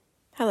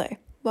Hello,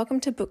 welcome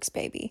to Books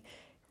Baby,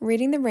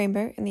 reading the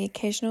rainbow and the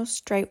occasional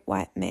straight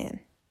white man.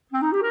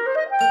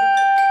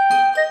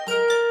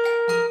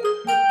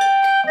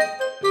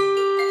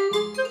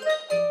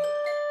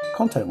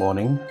 Content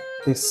warning,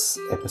 this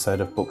episode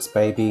of Books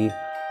Baby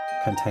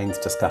contains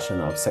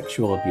discussion of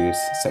sexual abuse,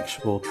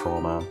 sexual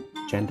trauma,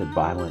 gendered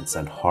violence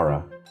and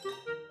horror.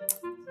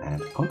 And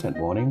content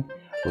warning,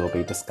 we'll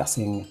be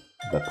discussing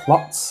the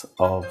plots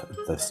of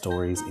the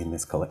stories in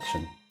this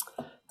collection.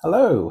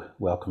 Hello,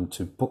 welcome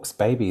to Books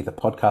Baby, the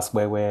podcast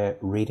where we're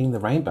reading the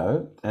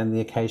rainbow and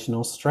the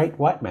occasional straight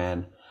white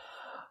man.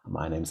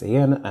 My name's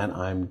Ian and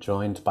I'm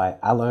joined by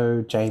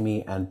Aloe,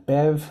 Jamie and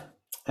Bev.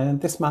 And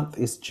this month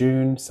is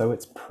June, so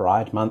it's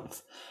Pride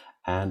Month,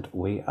 and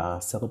we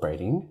are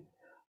celebrating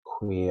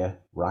queer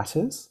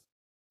writers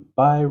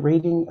by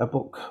reading a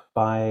book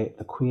by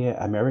the queer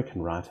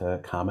American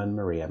writer Carmen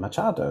Maria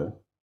Machado.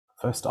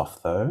 First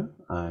off, though,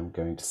 I'm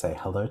going to say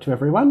hello to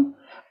everyone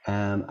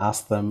and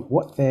ask them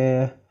what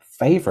their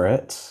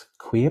favourite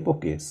queer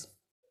book is.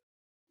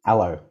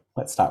 Aloe,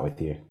 let's start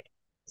with you.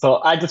 So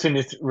I just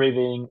finished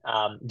reading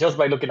Just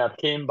by Looking at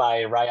Him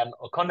by Ryan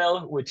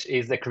O'Connell, which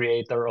is the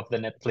creator of the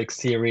Netflix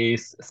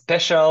series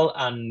Special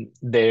and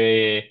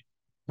the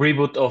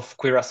reboot of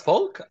Queer as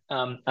Folk.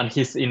 And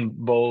he's in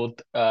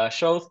both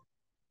shows.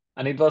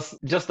 And it was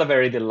just a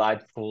very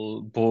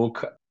delightful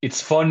book.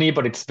 It's funny,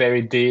 but it's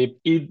very deep.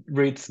 It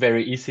reads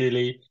very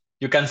easily.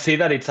 You can see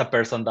that it's a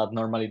person that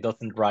normally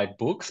doesn't write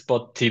books,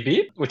 but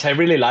TV, which I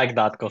really like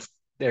that because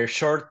they're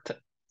short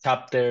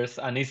chapters,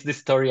 and it's the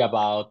story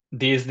about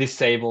this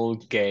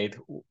disabled gay,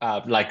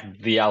 like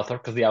the author,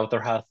 because the author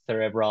has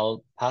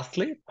cerebral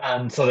palsy,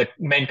 and so the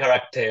main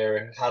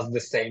character has the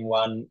same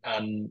one,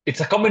 and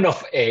it's a coming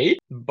of age,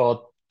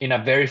 but in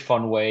a very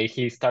fun way.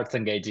 He starts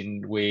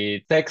engaging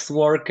with sex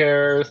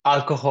workers,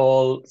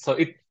 alcohol, so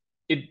it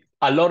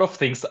a lot of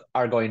things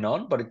are going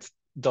on, but it's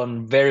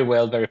done very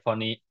well, very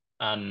funny,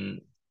 and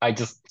I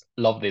just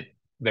loved it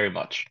very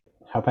much.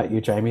 How about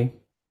you, Jamie?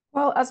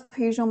 Well, as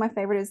per usual, my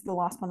favorite is the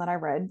last one that I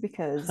read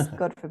because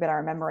God forbid I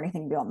remember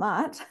anything beyond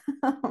that.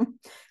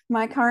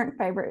 My current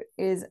favorite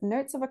is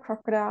Notes of a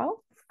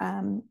Crocodile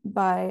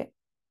by,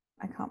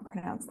 I can't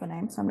pronounce the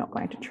name, so I'm not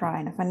going to try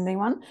and offend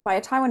anyone, by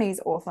a Taiwanese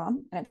author,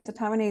 and it's a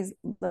Taiwanese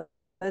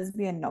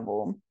lesbian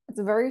novel. It's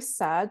very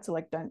sad, so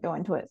don't go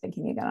into it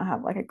thinking you're gonna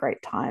have a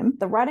great time.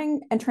 The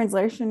writing and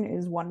translation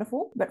is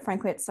wonderful, but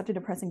frankly it's such a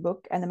depressing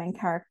book, and the main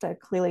character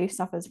clearly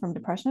suffers from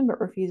depression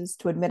but refuses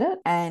to admit it,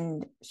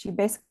 and she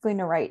basically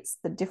narrates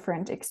the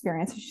different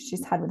experiences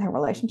she's had with her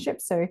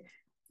relationships. So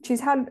she's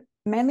had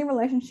mainly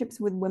relationships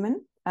with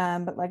women,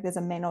 but there's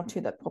a man or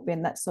two that pop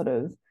in that sort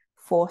of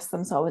force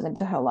themselves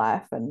into her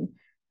life, and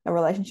a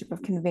relationship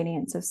of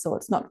convenience of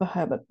sorts, not for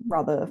her, but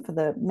rather for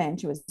the man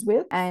she was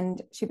with.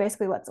 And she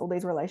basically lets all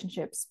these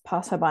relationships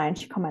pass her by, and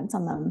she comments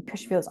on them because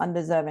she feels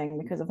undeserving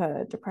because of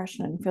her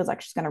depression and feels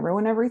like she's going to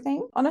ruin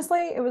everything.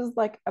 Honestly, it was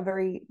a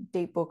very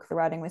deep book. The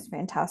writing was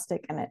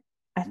fantastic, and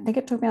I think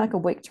it took me a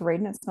week to read,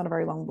 and it's not a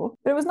very long book,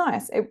 but it was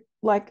nice.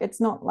 It's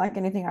not like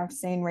anything I've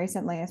seen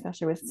recently,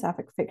 especially with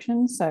sapphic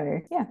fiction. So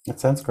yeah. That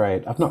sounds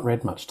great. I've not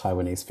read much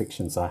Taiwanese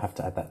fiction, so I have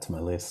to add that to my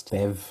list.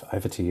 Bev,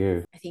 over to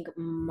you. I think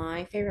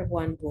my favorite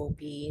one will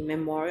be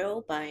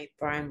Memorial by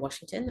Brian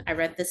Washington. I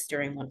read this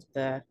during one of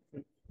the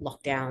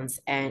lockdowns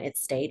and it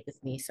stayed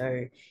with me.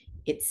 So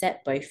it's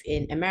set both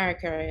in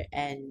America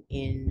and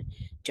in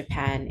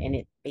Japan, and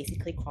it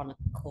basically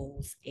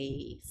chronicles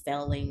a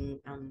failing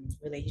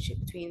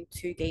relationship between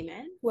two gay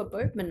men who are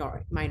both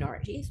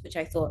minorities, which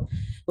I thought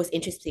was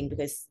interesting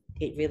because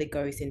it really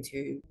goes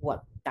into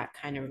what that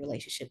kind of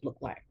relationship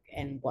looked like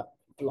and what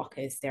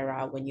blockers there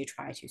are when you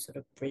try to sort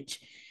of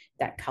bridge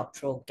that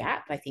cultural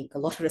gap. I think a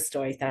lot of the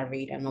stories that I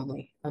read are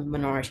normally a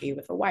minority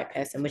with a white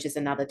person, which is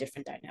another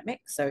different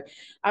dynamic. So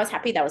I was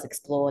happy that was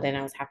explored, and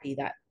I was happy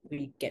that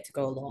we get to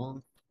go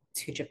along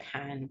to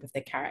Japan with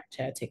the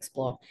character to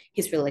explore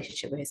his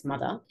relationship with his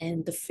mother.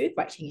 And the food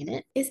writing in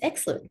it is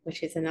excellent,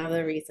 which is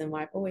another reason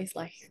why I've always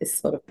liked this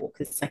sort of book.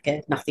 It's like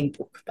a nothing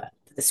book, but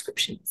the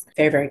description's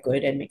very, very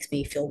good and makes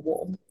me feel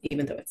warm,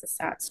 even though it's a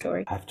sad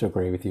story. I have to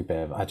agree with you,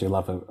 Bev. I do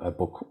love a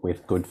book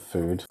with good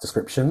food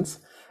descriptions.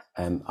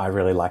 And I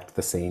really liked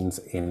the scenes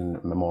in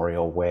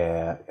Memorial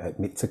where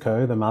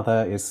Mitsuko,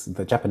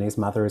 the Japanese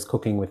mother, is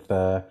cooking with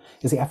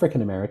is he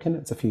African American?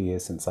 It's a few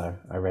years since I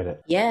read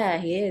it. Yeah,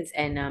 he is.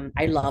 And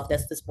I love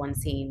this one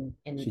scene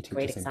in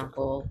great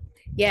example.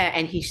 Yeah,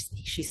 and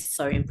she's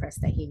so impressed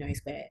that he knows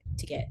where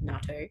to get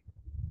natto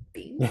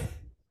beans.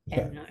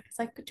 And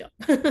it's good job.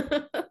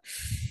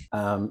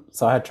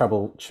 So I had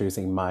trouble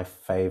choosing my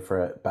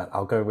favorite, but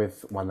I'll go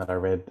with one that I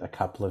read a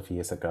couple of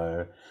years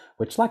ago,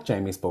 which, like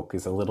Jamie's book,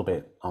 is a little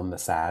bit on the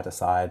sadder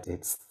side.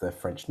 It's the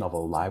French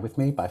novel Lie With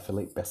Me by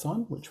Philippe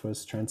Besson, which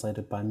was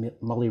translated by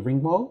Molly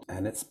Ringwald.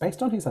 And it's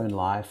based on his own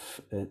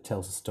life. It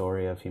tells a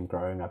story of him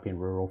growing up in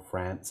rural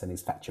France and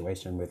his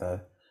infatuation with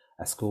a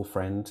school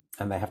friend,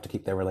 and they have to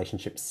keep their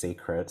relationship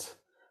secret.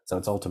 So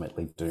it's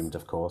ultimately doomed,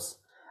 of course.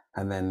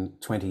 And then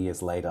 20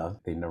 years later,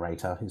 the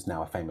narrator, who's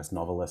now a famous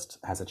novelist,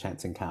 has a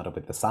chance encounter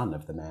with the son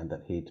of the man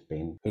that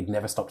he'd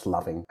never stopped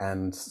loving,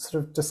 and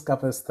sort of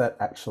discovers that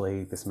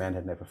actually this man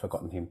had never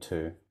forgotten him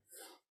too.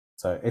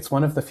 So it's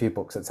one of the few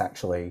books that's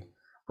actually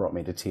brought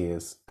me to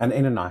tears, and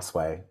in a nice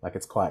way. Like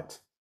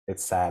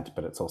it's sad,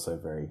 but it's also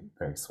very,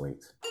 very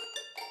sweet.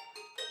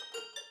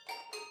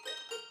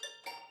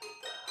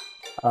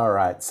 All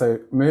right, so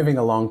moving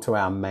along to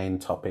our main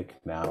topic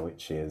now,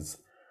 which is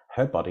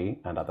Her Body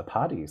and Other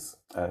Parties,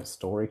 a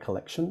story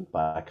collection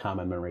by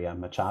Carmen Maria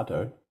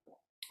Machado,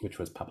 which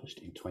was published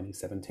in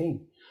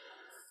 2017.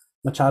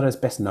 Machado is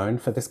best known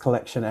for this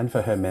collection and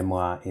for her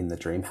memoir In the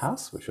Dream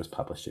House, which was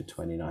published in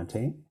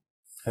 2019.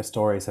 Her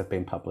stories have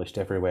been published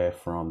everywhere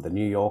from The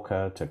New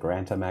Yorker to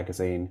Granta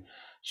magazine.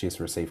 She's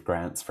received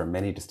grants from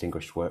many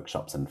distinguished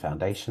workshops and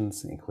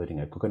foundations,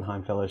 including a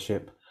Guggenheim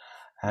Fellowship,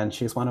 and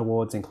she's won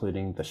awards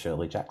including the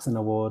Shirley Jackson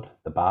Award,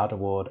 the Bard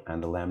Award,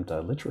 and the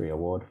Lambda Literary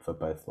Award for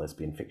both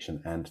lesbian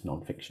fiction and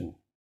nonfiction.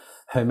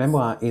 Her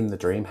memoir In the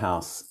Dream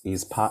House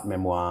is part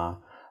memoir,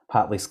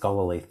 partly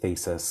scholarly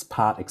thesis,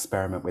 part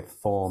experiment with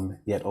form,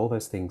 yet all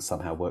those things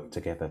somehow work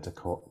together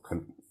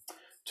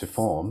to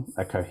form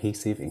a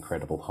cohesive,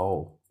 incredible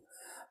whole.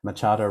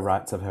 Machado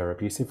writes of her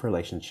abusive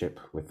relationship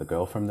with the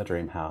girl from the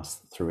dream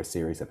house through a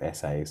series of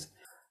essays.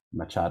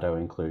 Machado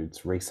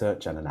includes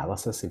research and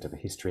analysis into the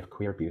history of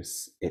queer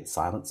abuse, its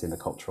silence in the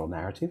cultural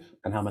narrative,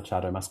 and how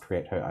Machado must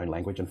create her own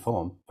language and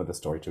form for the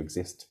story to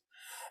exist.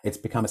 It's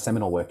become a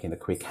seminal work in the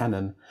queer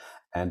canon,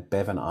 and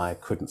Bev and I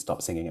couldn't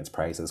stop singing its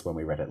praises when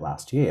we read it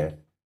last year,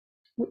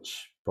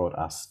 which brought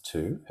us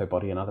to Her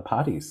Body and Other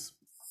Parties,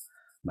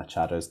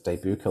 Machado's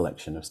debut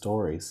collection of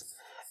stories.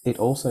 It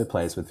also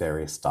plays with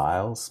various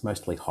styles,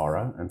 mostly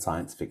horror and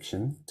science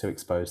fiction, to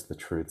expose the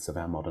truths of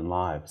our modern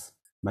lives.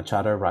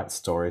 Machado writes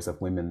stories of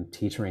women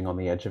teetering on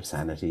the edge of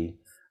sanity,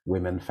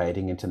 women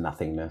fading into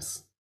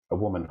nothingness, a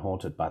woman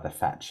haunted by the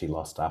fat she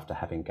lost after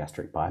having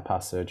gastric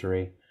bypass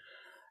surgery,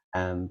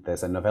 and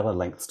there's a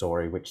novella-length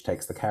story which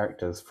takes the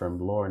characters from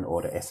Law and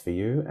Order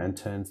SVU and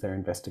turns their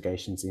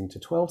investigations into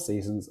 12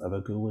 seasons of a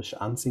ghoulish,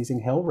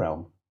 unceasing hell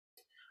realm.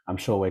 I'm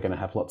sure we're going to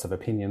have lots of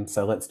opinions,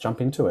 so let's jump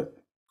into it.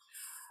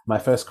 My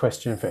first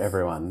question for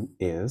everyone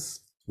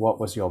is, what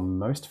was your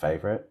most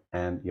favourite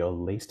and your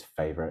least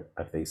favourite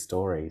of these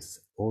stories?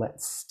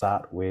 Let's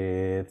start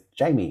with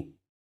Jamie.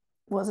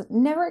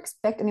 Never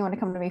expect anyone to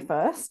come to me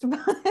first.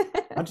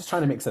 I'm just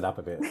trying to mix it up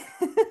a bit.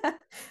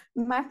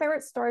 My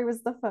favourite story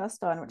was the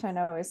first one, which I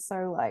know is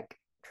so like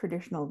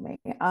traditional of me.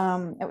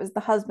 It was The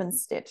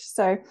Husband's Stitch.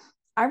 So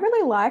I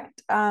really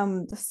liked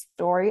the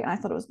story, and I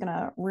thought it was going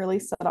to really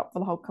set up for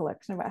the whole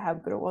collection about how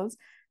good it was.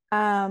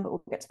 But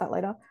we'll get to that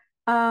later.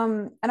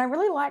 And I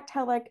really liked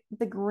how like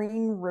the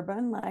green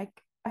ribbon, like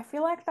I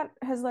feel like that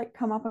has like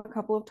come up a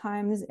couple of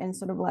times in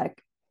sort of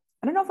like,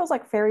 I don't know if it was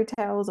like fairy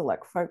tales or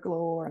like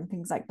folklore and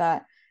things like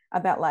that,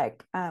 about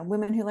like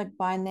women who like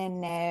bind their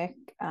neck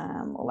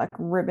or like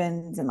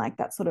ribbons, and like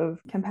that sort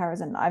of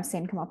comparison I've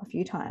seen come up a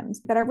few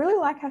times. But I really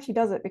like how she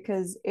does it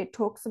because it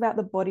talks about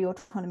the body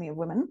autonomy of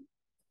women,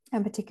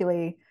 and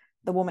particularly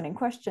the woman in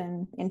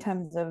question in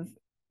terms of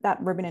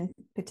that ribbon in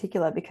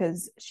particular,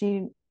 because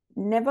she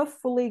never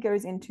fully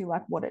goes into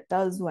like what it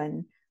does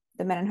when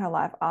the men in her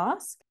life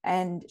ask,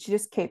 and she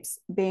just keeps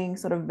being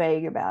sort of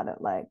vague about it,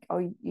 like, oh,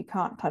 you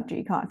can't touch it,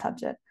 you can't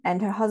touch it.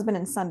 And her husband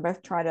and son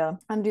both try to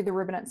undo the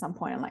ribbon at some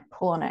point and like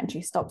pull on it, and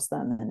she stops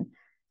them,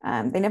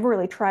 and they never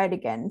really try it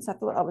again. So I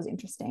thought that was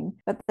interesting.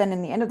 But then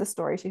in the end of the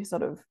story, she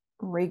sort of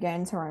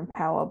regains her own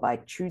power by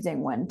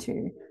choosing when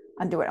to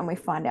undo it, and we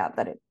find out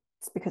that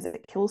it's because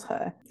it kills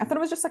her. I thought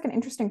it was just like an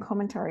interesting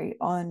commentary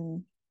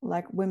on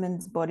like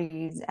women's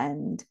bodies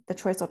and the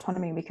choice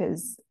autonomy,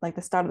 because like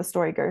the start of the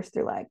story goes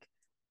through like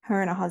her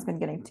and her husband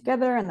getting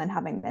together and then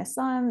having their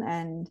son,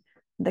 and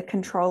the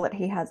control that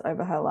he has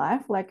over her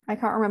life. Like I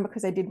can't remember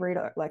because I did read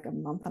it like a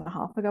month and a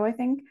half ago, I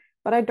think,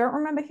 but I don't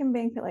remember him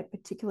being like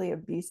particularly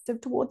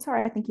abusive towards her.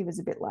 I think he was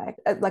a bit like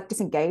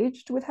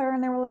disengaged with her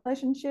in their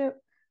relationship,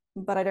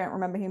 but I don't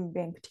remember him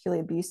being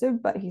particularly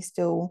abusive, but he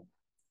still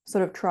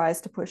sort of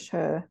tries to push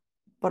her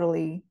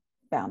bodily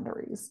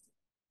boundaries.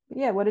 But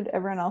yeah, what did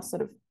everyone else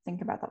sort of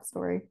think about that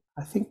story?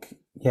 I think,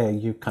 yeah,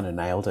 you kind of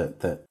nailed it.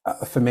 That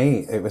for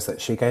me, it was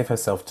that she gave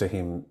herself to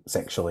him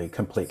sexually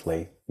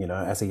completely. You know,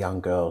 as a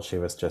young girl, she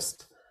was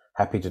just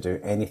happy to do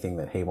anything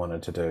that he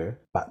wanted to do.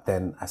 But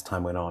then as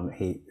time went on,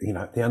 he, you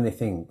know, the only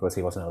thing was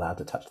he wasn't allowed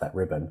to touch that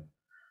ribbon.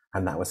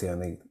 And that was the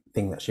only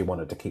thing that she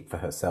wanted to keep for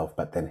herself.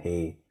 But then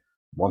he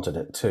wanted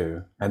it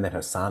too. And then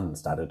her son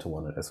started to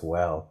want it as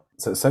well.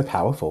 So it's so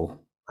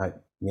powerful.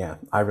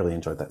 I really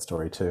enjoyed that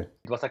story too.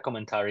 It was a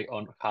commentary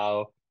on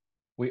how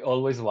we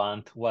always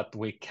want what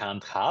we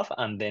can't have,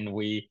 and then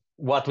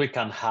what we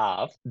can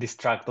have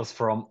distract us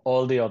from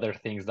all the other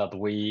things that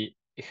we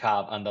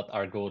have and that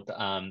are good.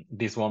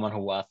 This woman who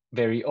was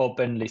very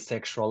openly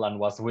sexual and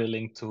was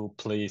willing to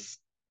please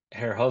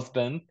her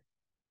husband,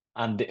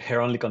 and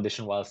her only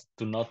condition was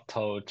to not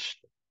touch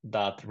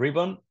that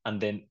ribbon, and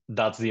then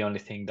that's the only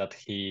thing that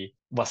he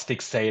was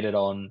fixated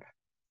on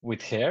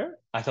with her.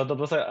 I thought that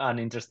was an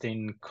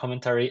interesting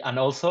commentary, and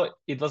also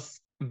it was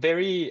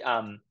very.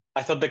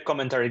 I thought the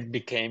commentary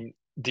became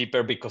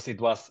deeper because it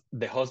was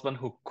the husband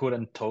who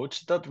couldn't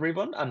touch that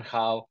ribbon, and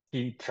how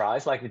he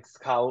tries. Like, it's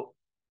how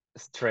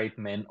straight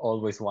men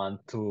always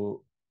want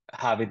to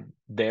have it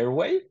their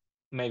way.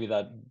 Maybe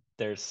that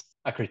there's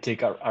a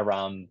critique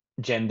around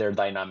gender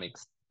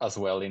dynamics as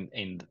well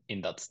in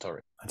that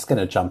story. I'm just going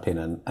to jump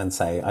in and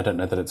say, I don't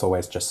know that it's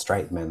always just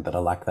straight men that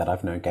are like that.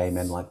 I've known gay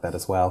men like that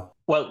as well.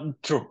 Well,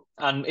 true.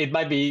 And it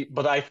might be,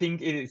 but I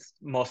think it is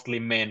mostly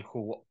men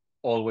who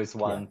always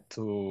want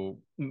to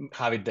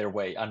have it their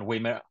way. And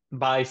women,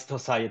 by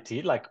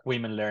society, like,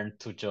 women learn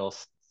to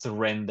just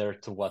surrender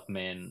to what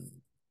men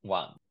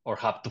want, or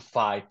have to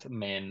fight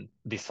men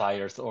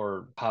desires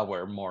or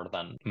power more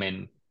than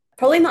men.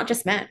 Probably not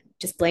just men,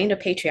 just blame the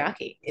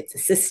patriarchy. It's a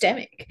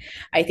systemic.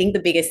 I think the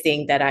biggest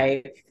thing that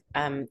I've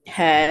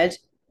heard,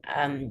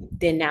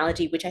 the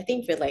analogy, which I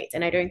think relates,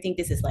 and I don't think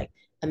this is like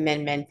a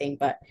men thing,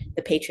 but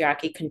the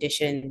patriarchy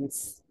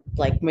conditions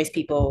like most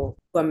people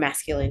who are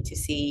masculine to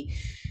see,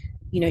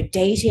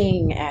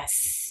 dating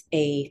as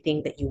a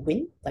thing that you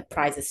win, like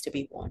prizes to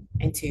be won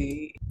and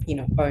to,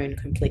 own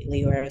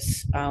completely,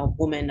 whereas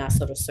women are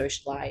sort of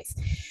socialized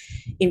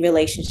in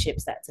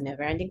relationships that's a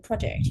never ending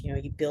project.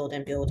 You build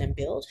and build and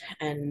build.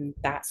 And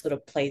that sort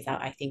of plays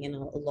out, I think, in a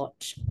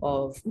lot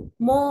of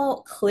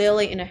more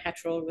clearly in a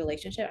hetero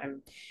relationship,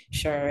 I'm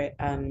sure.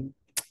 And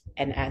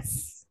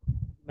as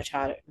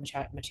Machado,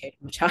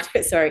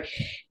 sorry,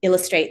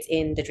 illustrates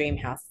in The Dream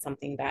House,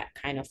 something that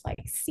kind of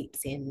like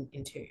seeps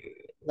into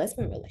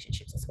lesbian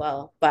relationships as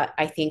well. But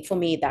I think for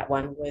me, that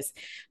one was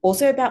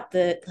also about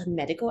the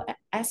medical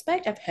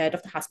aspect. I've heard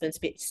of the husband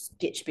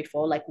stitch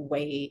before, like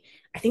way,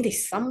 I think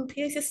there's some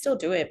places still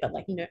do it, but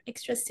like,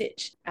 extra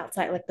stitch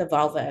outside like the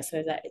vulva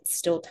so that it's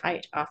still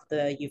tight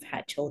after you've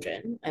had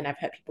children. And I've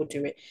heard people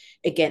do it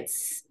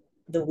against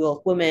the will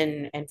of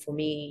women. And for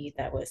me,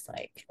 that was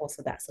like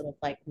also that sort of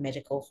like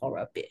medical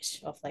horror bit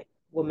of like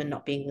women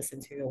not being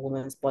listened to, or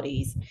women's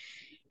bodies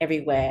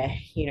everywhere,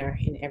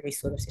 in every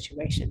sort of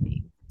situation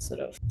being sort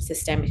of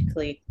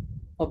systemically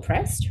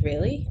oppressed,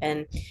 really.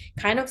 And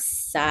kind of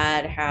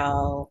sad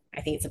how I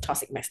think it's a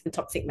toxic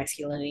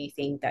masculinity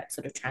thing that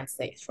sort of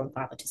translates from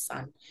father to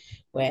son,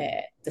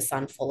 where the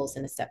son follows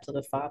in the steps of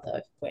the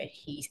father, where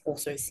he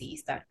also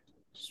sees that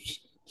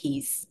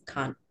he's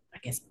can't, I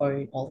guess,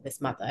 own all of his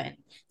mother and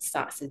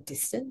starts to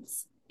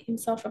distance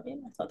himself from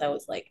him. I thought that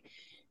was like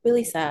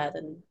really sad,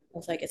 and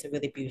also I guess a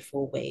really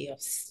beautiful way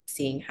of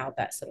seeing how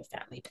that sort of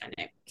family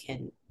dynamic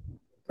can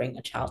bring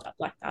a child up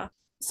like that.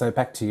 So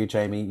back to you,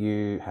 Jamie.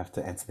 You have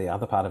to answer the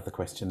other part of the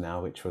question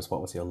now, which was,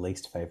 what was your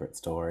least favourite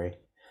story?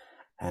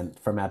 And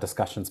from our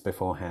discussions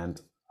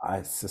beforehand,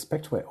 I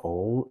suspect we're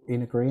all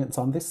in agreement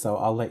on this, so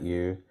I'll let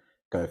you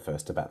go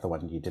first about the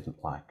one you didn't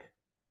like.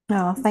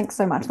 Oh, thanks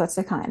so much. That's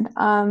so kind.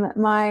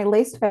 My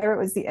least favorite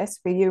was the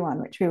SVU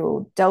one, which we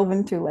will delve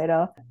into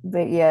later.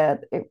 But yeah,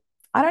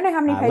 I don't know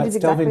how many pages let's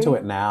delve exactly. into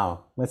it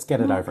now. Let's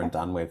get it over and Okay.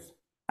 done with.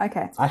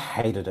 Okay. I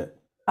hated it.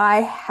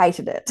 I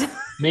hated it.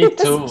 Me It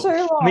was too.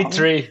 too Me long.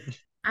 too.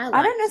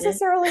 I don't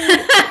necessarily.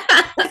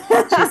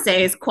 She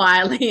says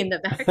quietly in the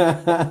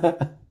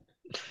back.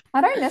 I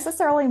don't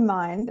necessarily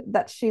mind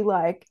that she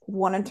like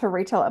wanted to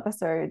retell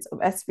episodes of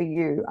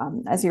SVU,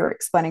 as you were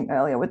explaining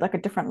earlier, with like a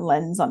different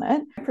lens on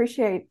it. I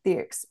appreciate the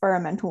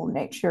experimental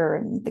nature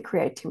and the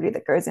creativity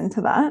that goes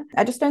into that.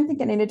 I just don't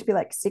think it needed to be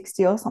like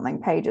 60 or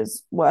something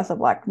pages worth of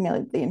like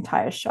nearly the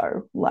entire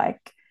show.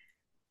 Like,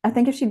 I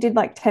think if she did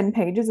like 10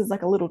 pages as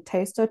like a little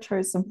taster,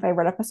 chose some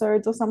favorite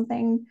episodes or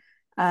something,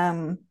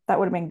 that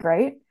would have been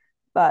great.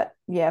 But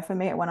yeah, for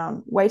me, it went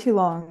on way too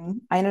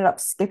long. I ended up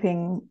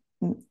skipping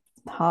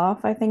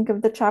half, I think,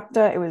 of the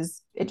chapter.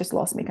 It just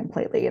lost me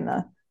completely in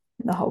the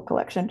whole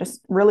collection.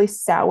 Just really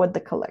soured the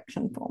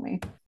collection for me.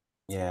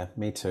 Yeah,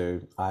 me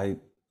too.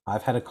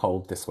 I've had a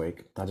cold this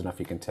week. I don't know if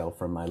you can tell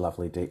from my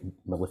lovely deep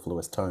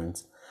mellifluous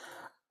tones.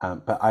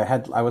 But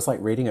I was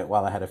like reading it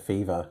while I had a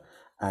fever,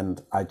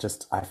 and I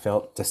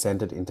felt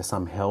descended into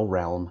some hell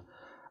realm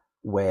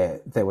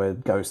where there were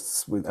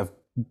ghosts of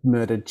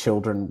murdered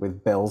children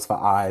with bells for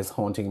eyes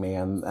haunting me,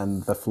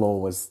 and the floor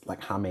was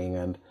like humming,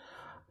 and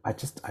I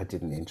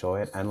didn't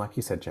enjoy it. And like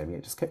you said, Jamie,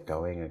 it just kept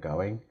going and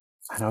going.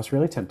 And I was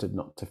really tempted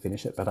not to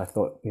finish it, but I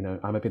thought,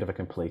 I'm a bit of a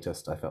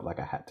completist. I felt like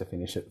I had to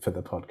finish it for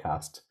the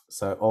podcast.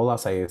 So all I'll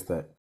say is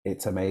that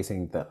it's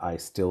amazing that I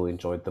still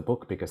enjoyed the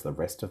book because the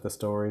rest of the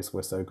stories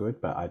were so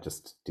good, but I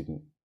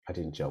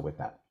didn't gel with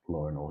that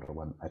Law and Order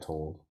one at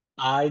all.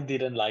 I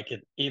didn't like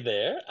it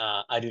either.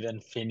 I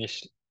didn't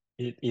finish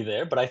it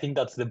either, but I think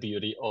that's the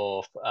beauty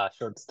of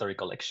short story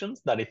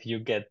collections, that if you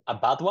get a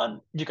bad one,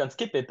 you can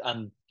skip it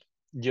and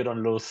you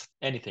don't lose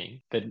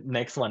anything. The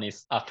next one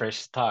is a fresh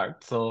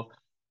start. So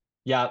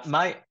yeah,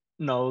 my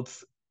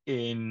notes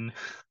in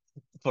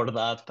for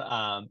that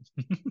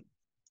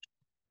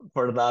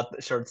for that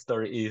short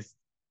story is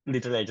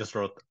literally I just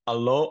wrote a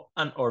Law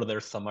and Order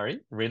summary.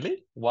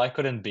 Really? Why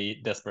couldn't it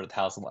be Desperate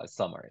Housewives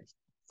summary?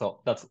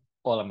 So that's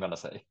all I'm gonna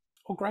say.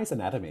 Or Grey's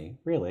Anatomy,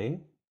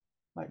 really?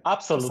 Like,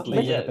 Absolutely, just something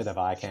with a yes. bit of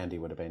eye candy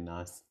would have been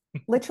nice.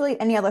 Literally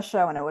any other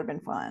show and it would have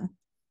been fun.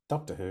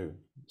 Doctor Who,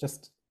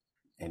 just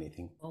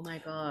anything. Oh my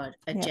God,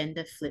 a Yeah.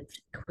 gender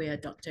flipped queer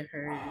Doctor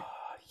Who. Oh,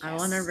 I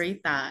want to yes.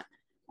 read that.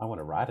 I want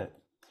to write it.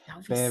 That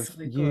would be Bev,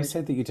 so you good.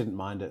 said that you didn't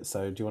mind it,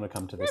 so do you want to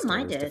come to the didn't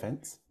mind story's it.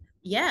 defense?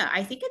 Yeah,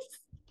 I think it's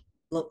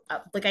look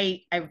like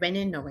I went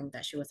in knowing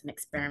that she was an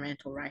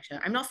experimental writer.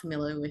 I'm not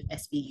familiar with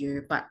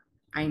SVU, but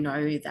I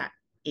know that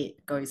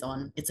it goes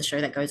on. It's a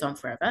show that goes on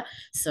forever,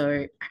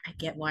 so I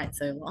get why it's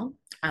so long.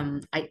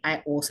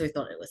 I also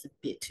thought it was a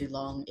bit too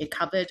long. It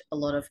covered a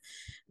lot of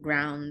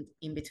ground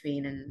in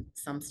between and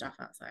some stuff.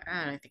 I was like,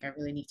 I don't think I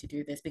really need to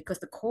do this because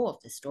the core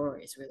of the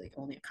story is really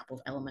only a couple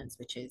of elements,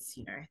 which is,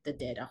 you know, the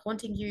dead are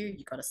haunting you.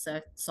 You got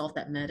to solve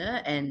that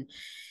murder, and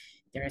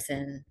there is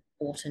an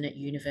alternate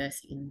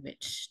universe in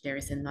which there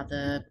is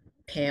another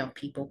pair of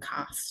people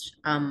cast.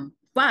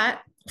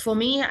 But for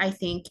me, I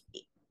think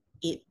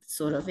it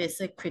sort of is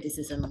a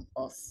criticism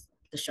of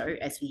the show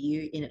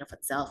SVU in and of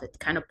itself. It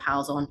kind of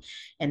piles on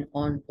and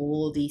on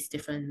all these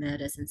different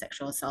murders and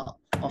sexual assault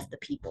of the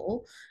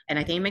people. And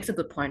I think it makes a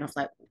good point of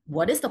like,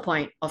 what is the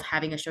point of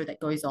having a show that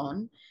goes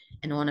on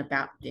and on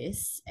about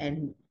this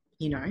and,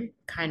 you know,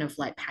 kind of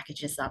like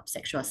packages up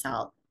sexual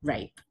assault,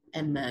 rape,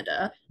 and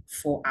murder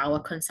for our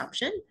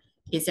consumption?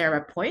 Is there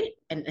a point?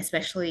 And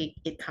especially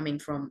it coming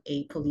from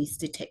a police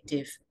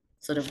detective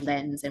sort of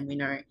lens, and we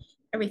know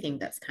everything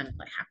that's kind of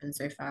like happened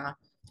so far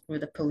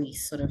with the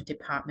police sort of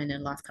department in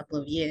the last couple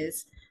of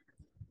years.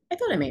 I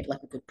thought I made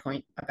like a good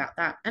point about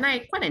that, and I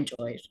quite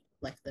enjoyed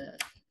like the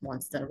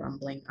monster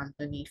rumbling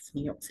underneath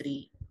New York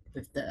City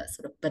with the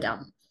sort of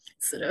badum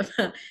sort of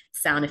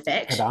sound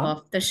effect Padam?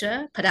 of the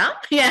show. Padam,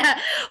 yeah,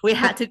 we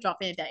had to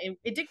drop in that.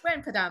 It did go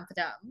in padam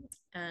padam.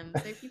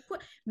 So if you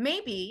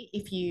maybe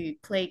if you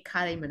played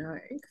Kylie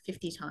Minogue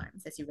 50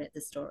 times as you read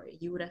the story,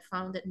 you would have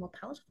found it more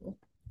palatable.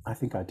 I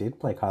think I did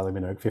play Kylie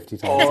Minogue 50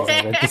 times as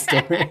I read the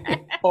story.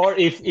 Or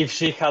if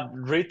she had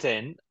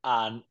written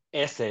an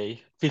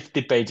essay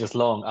 50 pages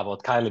long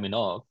about Kylie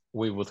Minogue,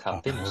 we would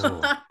have finished. Oh.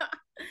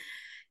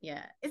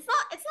 Yeah, it's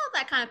not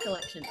that kind of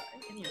collection though.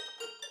 Anyway.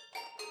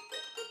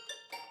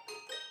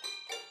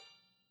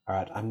 All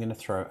right, I'm going to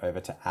throw it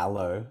over to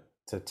Aloe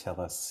to tell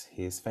us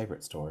his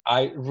favorite story.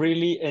 I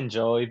really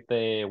enjoyed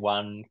the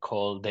one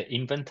called The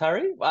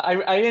Inventory.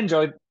 I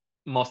enjoyed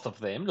most of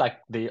them, like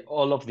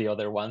all of the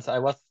other ones. I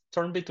was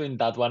torn between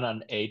that one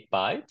and 8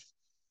 Bites.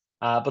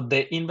 But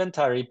The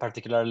Inventory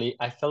particularly,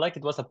 I felt like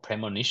it was a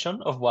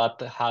premonition of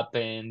what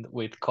happened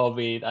with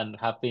COVID and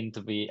having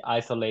to be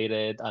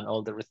isolated and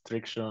all the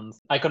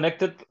restrictions. I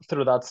connected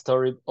through that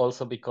story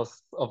also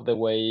because of the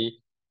way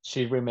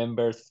she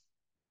remembers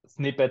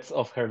snippets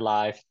of her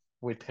life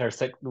with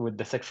with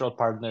the sexual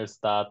partners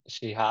that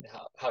she had,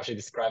 how she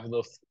described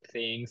those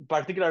things,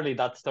 particularly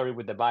that story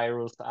with the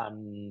virus.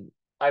 And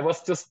I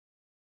was just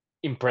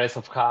impressed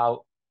of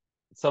how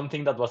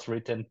something that was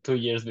written 2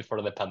 years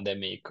before the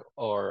pandemic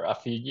or a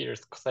few years,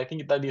 because I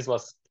think that this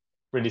was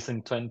released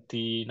in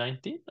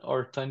 2019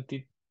 or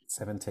 17.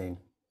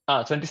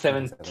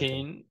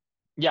 2017.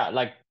 Yeah,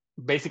 like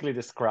basically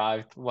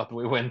described what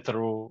we went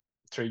through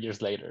 3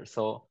 years later.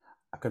 So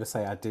I've got to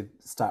say, I did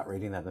start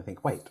reading that and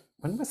think, wait,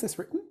 when was this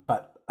written?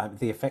 But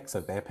the effects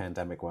of their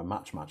pandemic were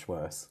much, much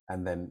worse.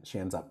 And then she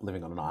ends up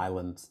living on an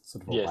island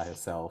sort of all by Yes.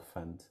 herself.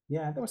 And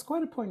yeah, that was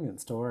quite a poignant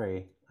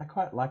story. I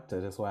quite liked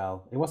it as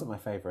well. It wasn't my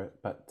favorite,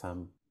 but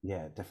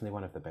yeah, definitely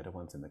one of the better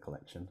ones in the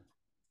collection.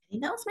 I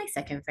think that was my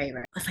second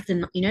favorite. It's like the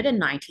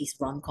 90s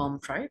rom-com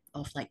trope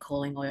of like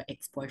calling all your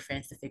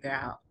ex-boyfriends to figure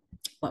out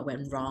what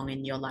went wrong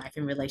in your life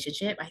and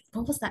relationship.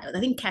 What was that? I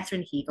think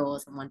Catherine Hegel or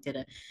someone did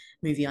a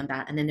movie on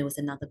that. And then there was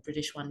another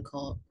British one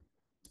called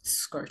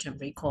Scrotum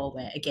Recall,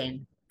 where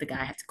again the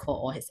guy had to call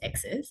all his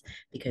exes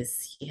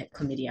because he had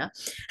chlamydia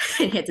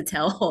and he had to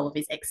tell all of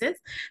his exes.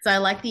 So I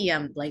like the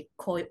like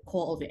call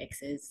all of your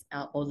exes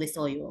or list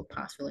all your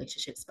past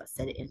relationships, but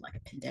set it in like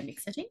a pandemic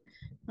setting.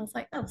 I was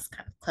like, that was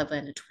kind of clever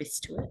and a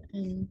twist to it,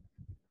 and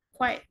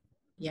quite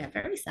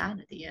very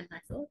sad at the end. I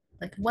thought,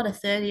 like, what a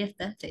 30th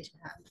birthday to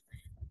have,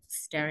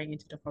 staring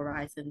into the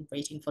horizon,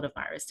 waiting for the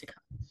virus to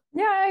come.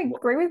 Yeah, I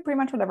agree with pretty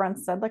much what everyone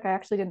said. Like, I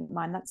actually didn't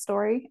mind that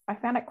story. I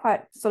found it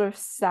quite sort of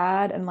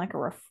sad and like a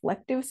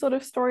reflective sort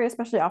of story,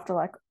 especially after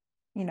like,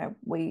 you know,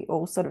 we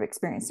all sort of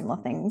experienced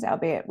similar things,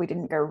 albeit we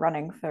didn't go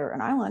running for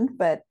an island,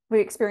 but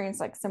we experienced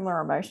like similar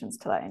emotions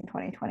to that in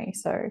 2020.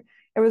 So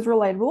it was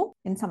relatable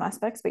in some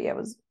aspects, but yeah, it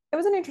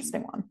was an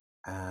interesting one.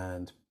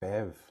 And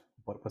Bev,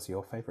 what was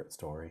your favorite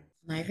story?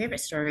 My favorite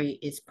story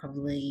is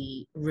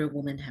probably Real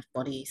Women Have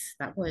Bodies.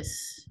 That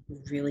was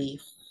really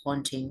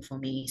haunting for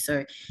me.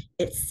 So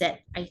it's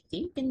set, I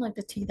think, in like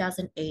the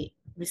 2008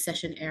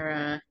 recession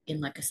era in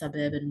like a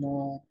suburban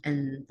mall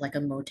and like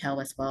a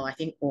motel as well. I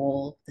think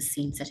all the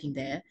scene setting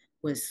there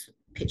was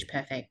pitch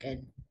perfect,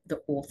 and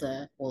the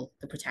author or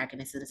the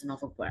protagonist of this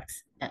novel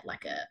works at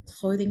like a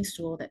clothing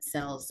store that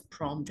sells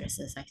prom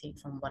dresses, I think,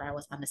 from what I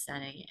was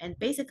understanding. And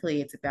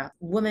basically it's about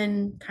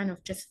women kind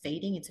of just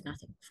fading into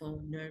nothing for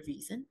no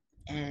reason.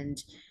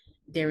 And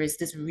there is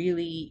this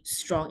really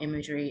strong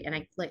imagery, and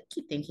I like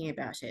keep thinking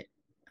about it.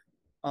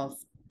 of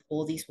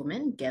all these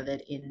women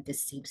gathered in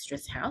this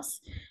seamstress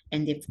house,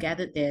 and they've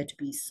gathered there to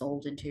be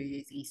sold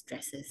into these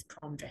dresses,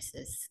 prom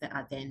dresses, that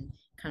are then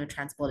kind of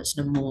transported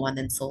to the mall and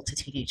then sold to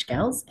teenage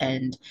girls.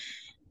 And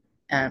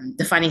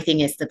the funny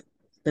thing is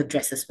the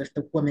dresses with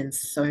the women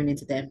sewn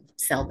into them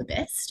sell the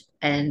best.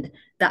 And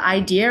the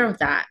idea of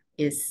that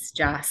is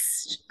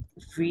just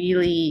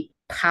really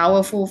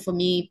powerful for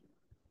me,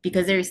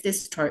 because there is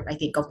this trope, I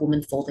think, of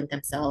women folding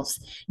themselves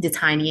into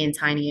tinier and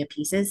tinier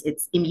pieces.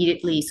 It's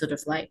immediately sort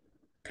of like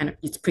kind of,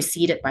 it's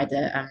preceded by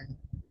the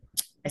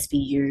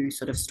SVU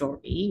sort of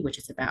story, which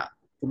is about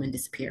women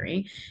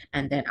disappearing.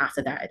 And then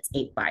after that, it's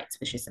 8 Bites,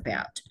 which is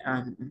about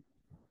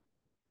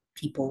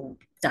people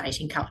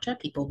dieting culture,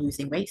 people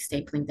losing weight,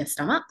 stapling their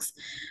stomachs.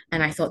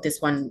 And I thought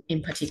this one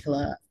in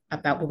particular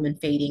about women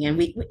fading, and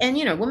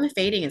women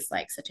fading is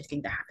like such a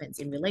thing that happens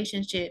in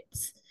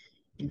relationships,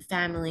 in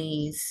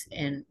families,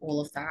 and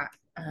all of that.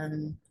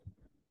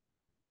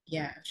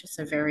 Yeah, it's just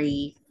a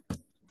very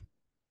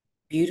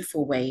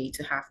beautiful way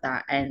to have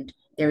that. And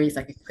there is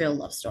like a queer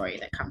love story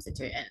that comes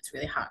into it, and it's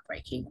really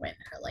heartbreaking when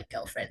her like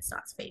girlfriend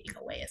starts fading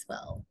away as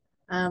well.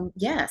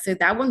 Yeah, so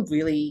that one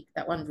really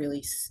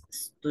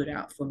stood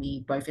out for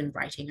me, both in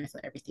writing. I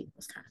thought everything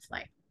was kind of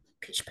like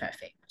pitch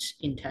perfect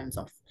in terms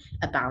of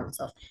a balance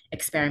of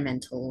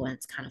experimental, and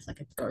it's kind of like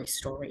a ghost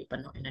story,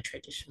 but not in a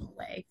traditional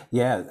way.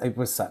 Yeah, it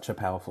was such a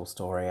powerful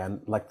story,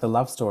 and like the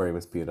love story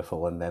was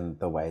beautiful, and then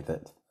the way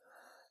that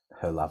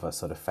her lover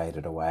sort of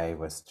faded away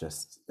was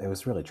just, it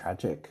was really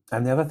tragic.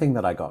 And the other thing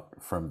that I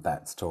got from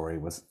that story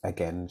was,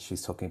 again,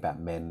 she's talking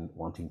about men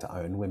wanting to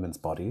own women's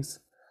bodies.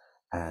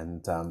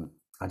 And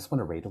I just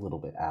want to read a little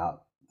bit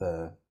out.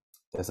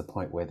 There's a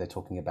point where they're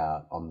talking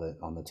about on the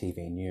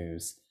TV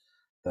news,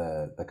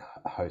 the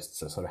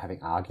hosts are sort of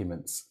having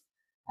arguments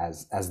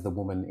as the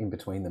woman in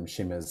between them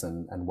shimmers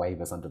and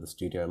wavers under the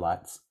studio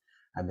lights.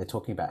 And they're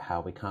talking about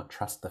how we can't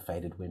trust the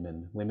faded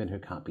women who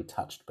can't be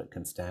touched but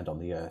can stand on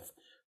the earth,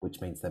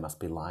 which means they must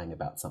be lying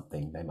about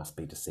something. They must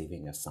be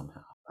deceiving us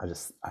somehow.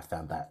 I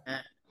found that.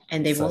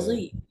 And they've So- also,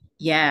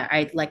 yeah,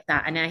 I like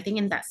that. And I think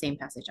in that same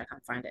passage, I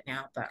can't find it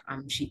now, but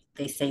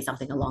they say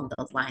something along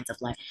those lines of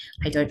like,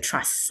 I don't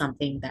trust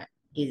something that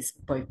is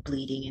both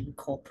bleeding and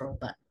corporal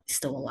but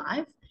still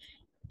alive.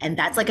 And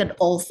that's like an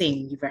old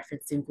thing you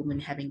referenced in women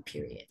having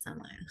periods. I'm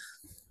like,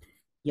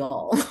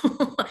 y'all,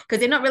 because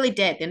they're not really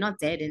dead. They're not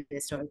dead in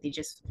this story. They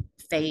just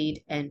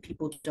fade, and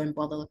people don't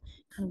bother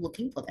kind of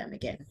looking for them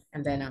again.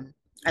 And then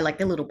I like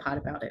the little part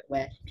about it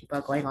where people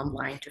are going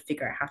online to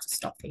figure out how to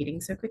stop fading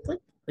so quickly,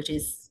 which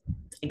is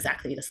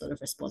exactly the sort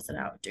of response that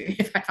I would do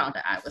if I found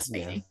out I was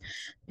fading.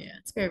 Yeah,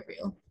 it's very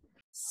real.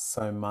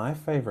 So my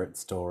favorite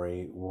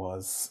story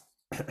was,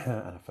 and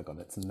I forgot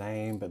its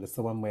name, but it's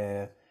the one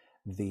where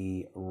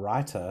the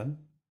writer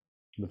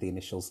with the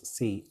initials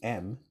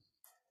CM,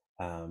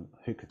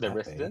 who could The that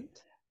Resident?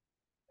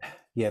 be?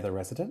 Yeah, the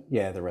resident.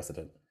 Yeah, the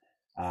resident.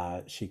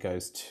 She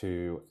goes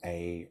to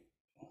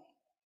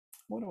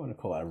what do I want to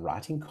call it? A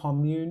writing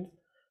commune,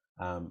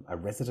 a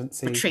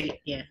residency. Retreat,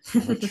 yeah.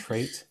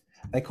 Retreat.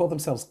 They call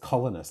themselves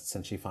colonists,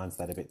 and she finds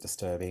that a bit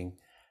disturbing.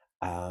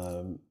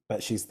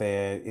 But she's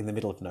there in the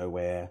middle of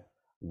nowhere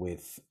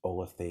with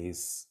all of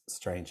these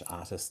strange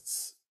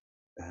artists.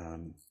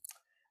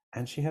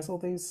 And she has all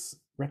these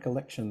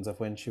recollections of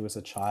when she was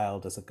a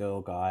child as a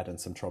girl guide, and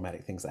some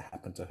traumatic things that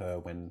happened to her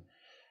when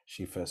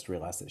she first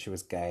realized that she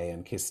was gay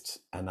and kissed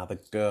another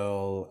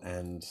girl,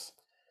 and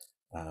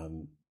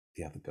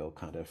the other girl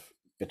kind of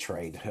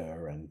betrayed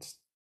her, and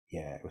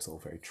yeah, it was all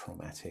very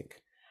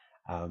traumatic.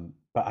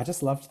 But I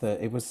just loved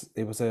it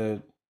was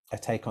a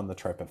take on the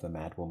trope of the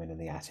mad woman in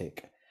the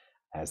attic,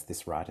 as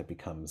this writer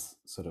becomes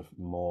sort of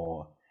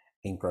more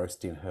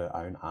engrossed in her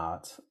own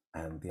art,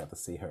 and the others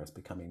see her as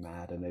becoming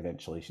mad, and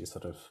eventually she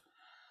sort of,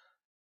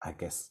 I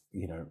guess,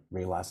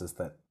 realizes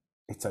that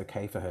it's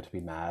okay for her to be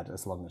mad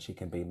as long as she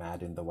can be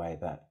mad in the way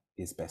that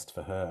is best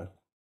for her.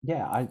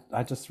 Yeah,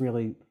 I just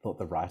really thought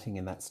the writing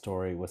in that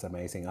story was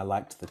amazing. I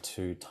liked the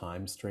two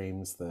time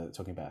streams,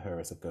 talking about her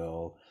as a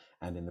girl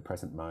and in the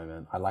present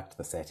moment. I liked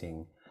the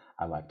setting.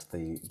 I liked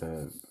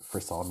the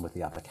frisson with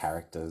the other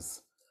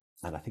characters.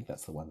 And I think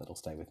that's the one that'll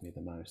stay with me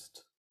the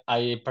most.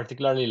 I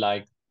particularly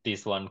like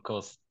this one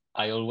because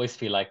I always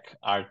feel like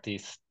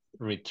artist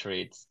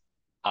retreats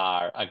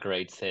are a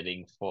great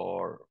setting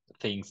for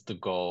things to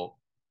go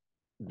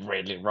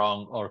really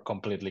wrong or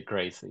completely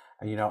crazy.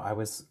 And I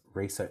was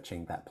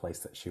researching that place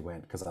that she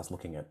went because I was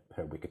looking at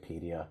her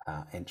Wikipedia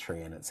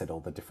entry, and it said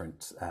all the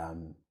different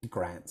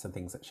grants and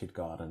things that she'd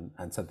got,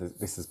 and so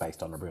this is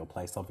based on a real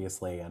place,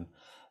 obviously, and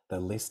the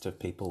list of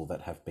people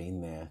that have been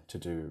there to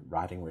do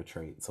writing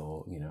retreats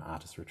or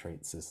artist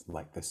retreats is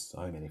like, there's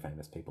so many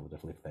famous people that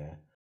have lived there,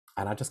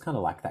 and I just kind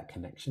of like that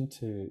connection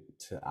to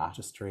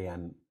artistry,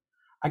 and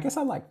I guess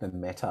I like the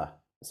meta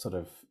sort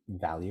of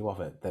value of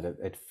it, that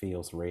it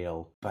feels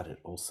real, but it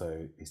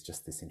also is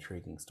just this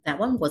intriguing story. That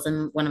one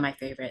wasn't one of my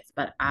favorites,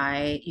 but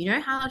you know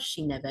how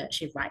she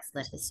writes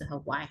letters to her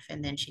wife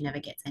and then she never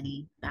gets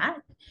any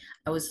back?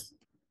 I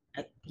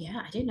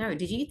didn't know.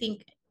 Did you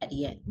think at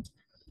the end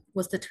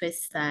was the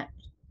twist that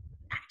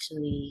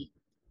actually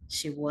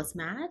she was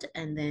mad,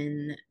 and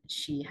then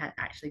she had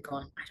actually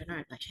gone, I don't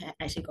know, like she had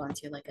actually gone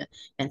to like a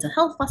mental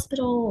health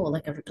hospital, or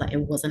like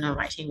it wasn't a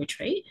writing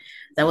retreat.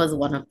 That was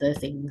one of the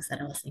things that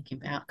I was thinking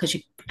about, because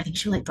I think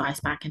she like drives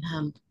back, and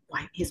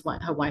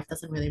her wife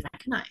doesn't really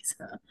recognize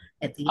her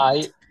at the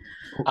end.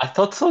 I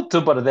thought so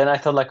too, but then I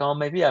thought like, oh,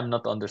 maybe I'm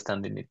not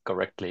understanding it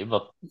correctly.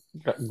 But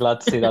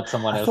glad to see that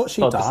someone I else thought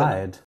she thought the same.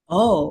 died.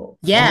 Oh,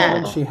 Yeah,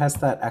 when yeah. she has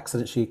that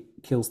accident, she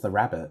kills the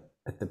rabbit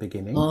at the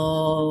beginning.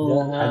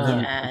 Oh, And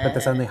then, yeah. but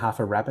there's only half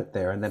a rabbit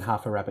there, and then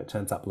half a rabbit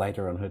turns up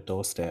later on her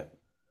doorstep.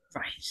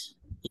 Right.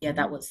 Yeah,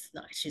 that was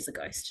no, she's a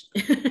ghost.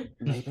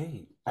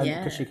 Maybe. And Yeah.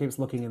 because she keeps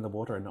looking in the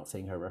water and not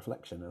seeing her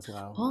reflection as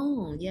well.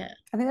 Oh, yeah.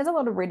 I think there's a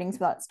lot of readings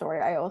for that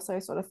story. I also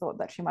sort of thought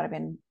that she might have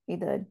been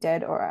either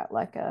dead or at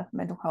like a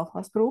mental health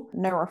hospital.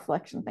 No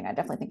reflection thing. I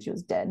definitely think she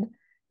was dead.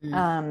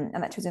 And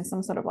that she was in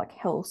some sort of like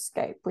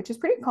hellscape, which is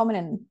pretty common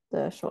in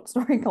the short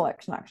story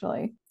collection,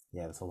 actually.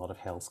 Yeah, there's a lot of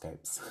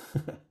hellscapes.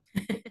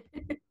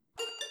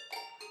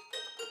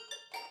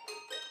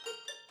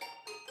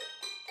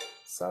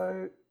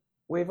 So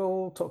we've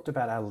all talked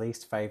about our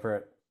least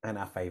favourite and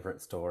our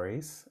favourite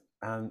stories,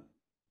 and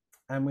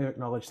we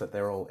acknowledge that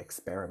they're all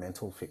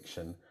experimental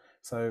fiction.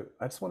 So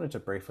I just wanted to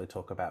briefly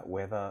talk about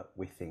whether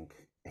we think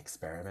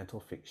experimental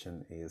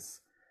fiction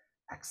is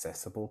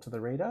accessible to the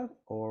reader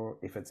or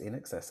if it's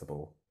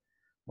inaccessible.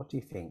 What do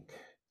you think,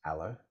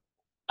 Aloe?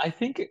 I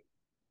think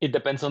it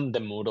depends on the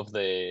mood of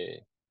the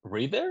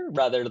reader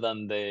rather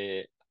than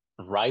the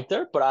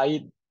writer, but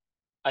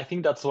I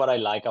think that's what I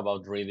like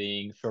about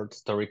reading short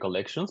story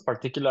collections,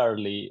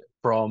 particularly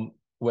from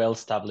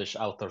well-established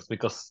authors,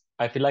 because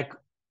I feel like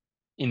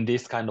in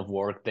this kind of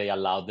work, they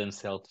allow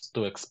themselves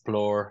to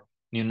explore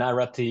new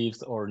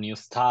narratives or new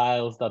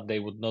styles that they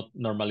would not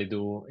normally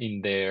do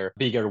in their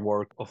bigger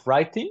work of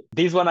writing.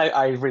 This one,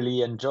 I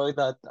really enjoy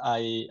that.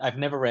 I've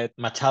never read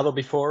Machado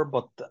before,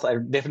 but I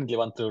definitely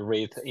want to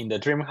read In the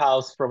Dream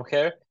House from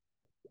her.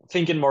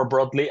 Thinking more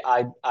broadly,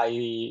 I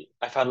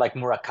found like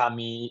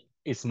Murakami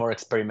is more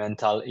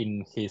experimental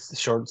in his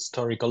short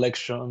story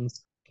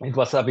collections. It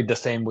was a bit the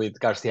same with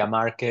Garcia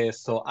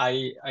Marquez. So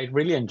I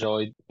really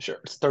enjoyed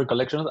short story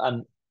collections,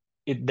 and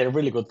they're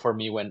really good for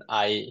me when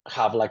I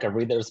have like a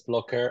reader's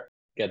blocker,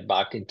 get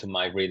back into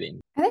my reading.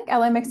 I think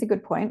Ella makes a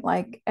good point.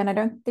 Like, and I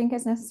don't think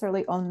it's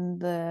necessarily on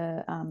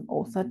the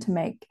author to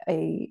make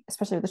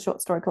especially with the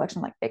short story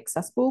collection, like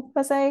accessible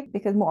per se,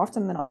 because more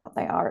often than not,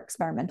 they are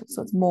experimental.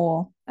 So it's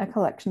more a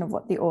collection of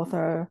what the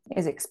author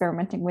is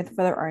experimenting with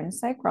for their own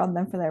sake rather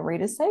than for their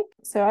reader's sake.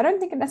 So I don't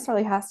think it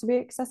necessarily has to be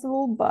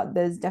accessible, but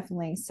there's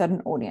definitely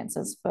certain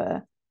audiences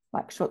for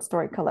like short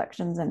story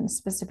collections and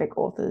specific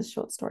authors'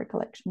 short story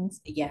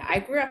collections. Yeah, I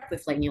grew up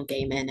with like Neil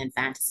Gaiman and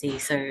fantasy,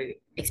 so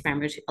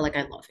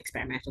I love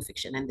experimental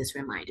fiction, and this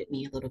reminded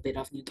me a little bit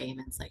of Neil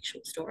Gaiman's like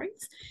short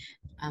stories.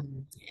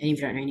 And if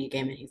you don't know Neil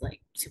Gaiman, he's like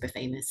super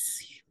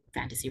famous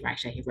fantasy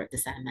writer. He wrote The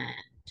Sandman,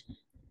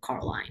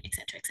 Coraline,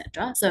 etc.,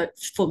 etc. So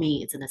for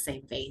me, it's in the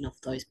same vein of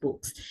those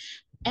books.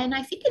 And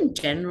I think in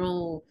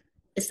general,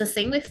 it's the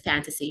same with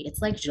fantasy.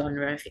 It's like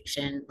genre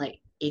fiction. Like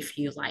if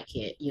you like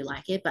it, you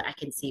like it. But I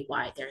can see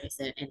why there is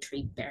an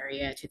entry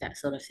barrier to that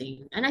sort of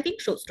thing. And I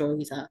think short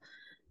stories are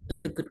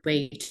a good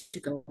way to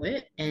go with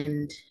it.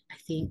 And I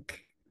think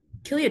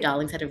Kill Your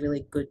Darlings had a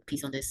really good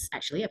piece on this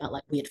actually about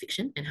like weird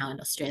fiction and how in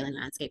Australian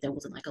landscape there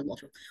wasn't like a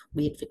lot of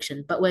weird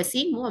fiction. But we're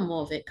seeing more and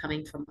more of it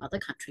coming from other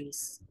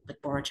countries,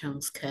 like Bora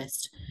Chung's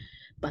Cursed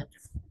but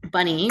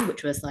Bunny,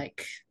 which was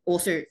like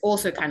also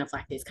kind of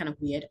like this kind of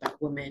weird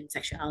about women,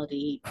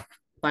 sexuality,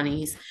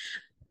 bunnies,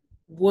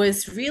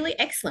 was really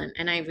excellent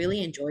and I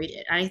really enjoyed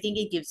it. And I think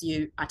it gives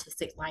you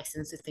artistic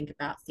license to think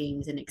about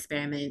things and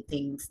experiment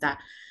things that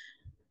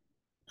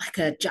like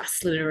a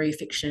just literary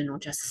fiction or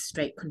just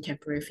straight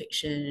contemporary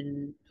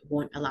fiction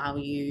won't allow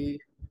you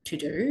to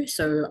do.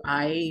 So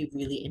I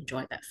really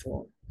enjoyed that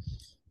form.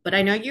 But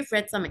I know you've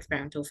read some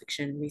experimental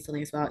fiction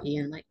recently as well,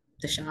 Ian, like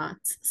The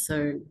Shards.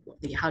 So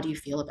how do you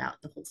feel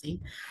about the whole thing?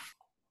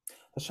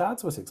 The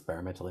Shards was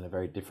experimental in a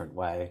very different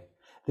way.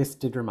 This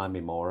did remind me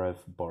more of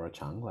Bora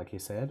Chung, like you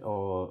said,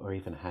 or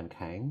even Han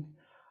Kang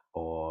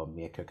or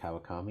Mieko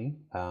Kawakami,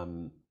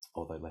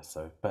 although less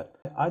so. But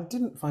I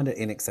didn't find it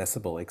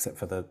inaccessible, except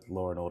for the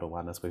Law and Order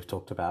one, as we've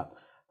talked about.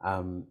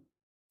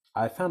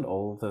 I found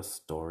all the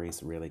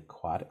stories really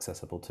quite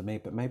accessible to me,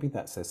 but maybe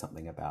that says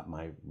something about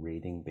my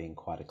reading being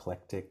quite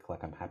eclectic.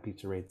 Like I'm happy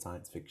to read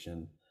science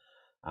fiction.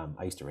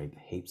 I used to read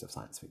heaps of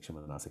science fiction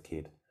when I was a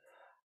kid.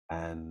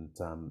 And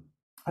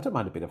I don't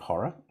mind a bit of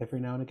horror every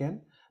now and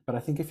again, but I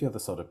think if you're the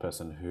sort of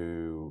person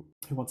who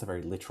wants a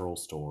very literal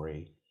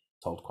story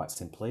told quite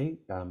simply,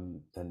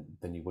 then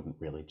you wouldn't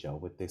really gel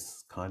with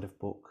this kind of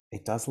book.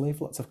 It does leave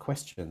lots of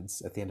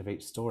questions at the end of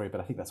each story, but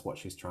I think that's what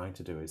she's trying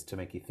to do, is to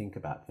make you think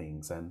about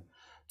things and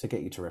to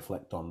get you to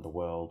reflect on the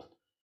world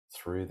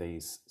through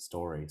these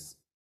stories,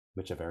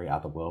 which are very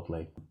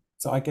otherworldly.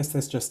 So I guess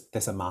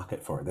there's a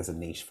market for it, there's a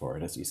niche for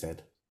it, as you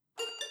said.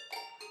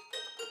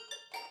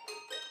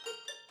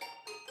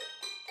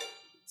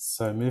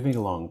 So moving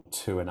along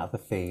to another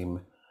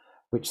theme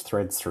which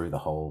threads through the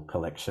whole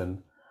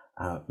collection,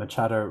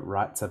 Machado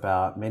writes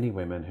about many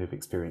women who've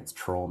experienced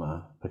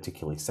trauma,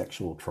 particularly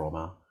sexual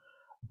trauma,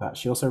 but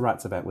she also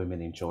writes about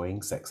women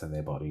enjoying sex in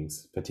their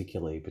bodies,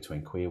 particularly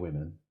between queer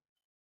women.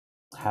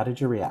 How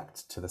did you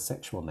react to the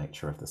sexual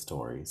nature of the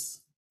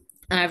stories?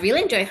 And I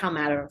really enjoyed how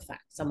matter of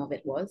fact some of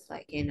it was.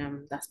 Like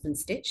in Dust and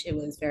Stitch, it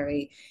was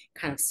very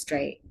kind of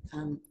straightly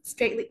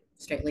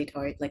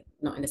told, like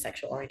not in a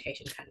sexual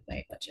orientation kind of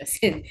way, but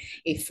just in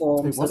a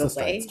form It was sort a of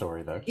straight way.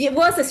 story, though. It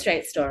was a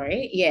straight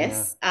story,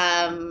 yes.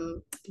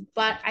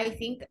 But I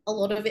think a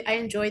lot of it, I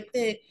enjoyed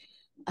the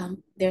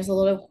there's a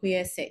lot of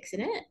queer sex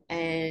in it,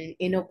 and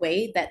in a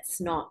way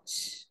that's not,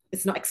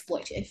 it's not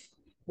exploitive,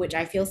 which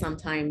I feel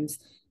sometimes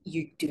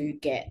you do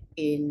get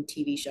in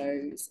TV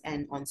shows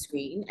and on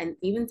screen, and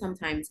even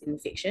sometimes in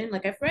fiction.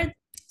 Like I've read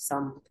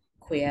some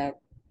queer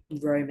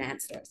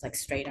romance stories, like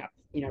straight up,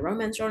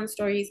 romance genre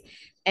stories,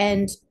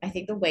 and I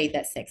think the way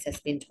that sex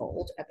has been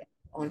told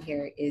on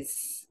here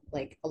is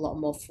like a lot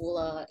more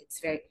fuller.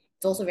 It's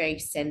also very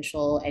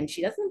sensual, and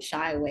she doesn't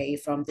shy away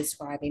from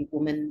describing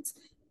women's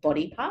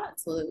body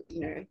parts, or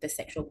the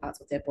sexual parts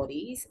of their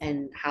bodies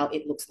and how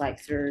it looks like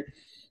through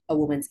a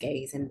woman's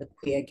gaze and the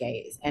queer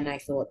gaze. And I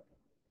thought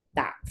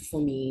that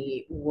for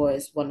me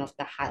was one of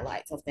the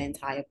highlights of the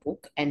entire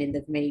book, and in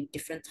the many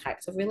different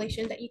types of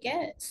relation that you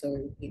get.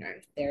 So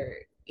they're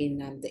in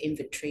the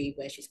inventory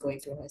where she's going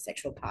through her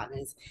sexual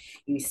partners,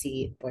 you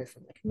see it both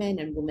from like men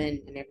and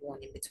women and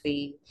everyone in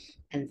between.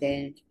 And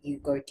then you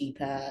go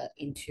deeper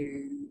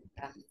into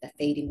the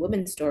fading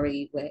woman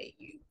story, where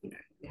you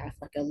have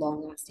like a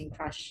long lasting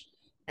crush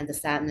and the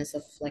sadness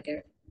of like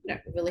a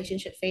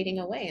relationship fading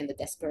away and the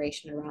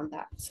desperation around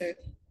that. So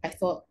I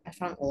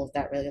found all of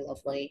that really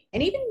lovely.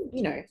 And even,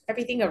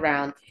 everything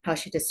around how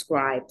she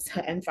describes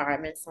her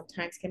environment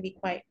sometimes can be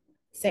quite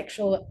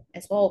sexual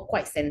as well,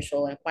 quite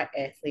sensual and quite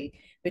earthly,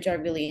 which I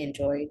really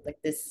enjoyed. Like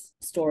this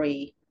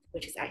story,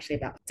 which is actually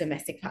about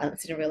domestic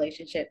violence in a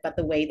relationship, but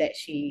the way that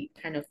she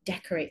kind of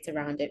decorates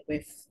around it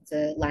with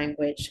the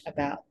language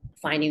about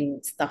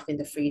finding stuff in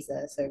the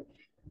freezer. So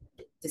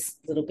this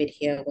little bit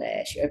here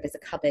where she opens a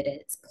cupboard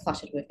and it's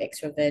cluttered with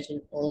extra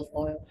virgin olive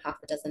oil, half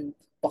a dozen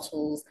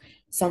bottles,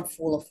 some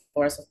full of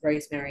forest of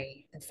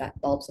rosemary and fat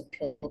bulbs of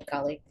peeled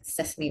garlic,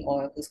 sesame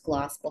oil whose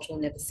glass bottle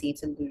never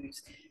seems to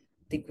lose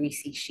the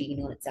greasy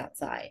sheen on its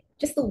outside.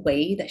 Just the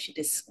way that she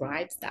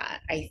describes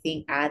that, I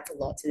think, adds a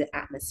lot to the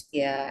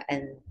atmosphere.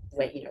 And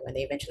when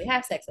they eventually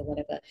have sex or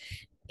whatever,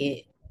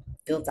 it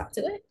builds up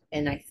to it.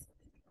 And I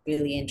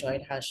really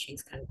enjoyed how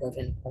she's kind of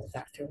woven all of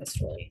that through her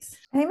stories.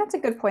 I think that's a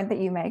good point that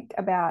you make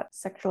about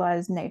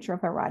sexualized nature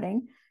of her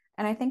writing.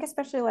 And I think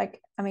especially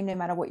no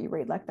matter what you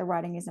read, like the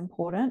writing is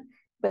important,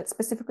 but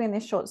specifically in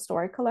this short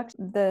story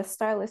collection, the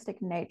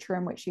stylistic nature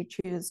in which she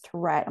chooses to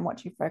write and what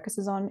she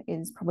focuses on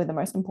is probably the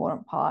most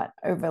important part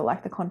over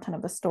like the content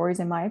of the stories,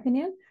 in my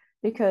opinion,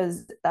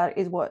 because that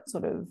is what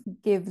sort of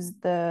gives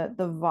the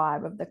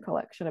vibe of the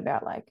collection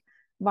about like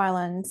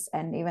violence,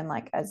 and even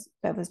like as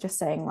Bev was just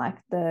saying, like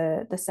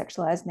the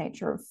sexualized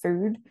nature of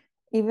food.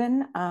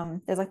 Even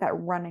there's like that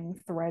running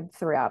thread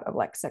throughout of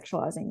like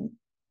sexualizing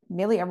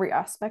nearly every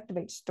aspect of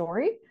each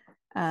story,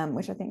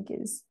 which I think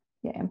is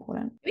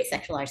important. Maybe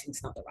sexualizing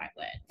is not the right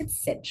word.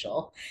 It's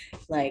sensual.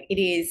 Like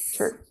it is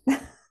True.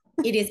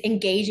 it is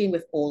engaging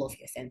with all of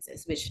your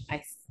senses, which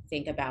I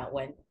think about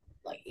when,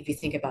 like, if you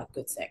think about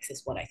good sex,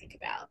 is what I think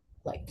about,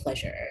 like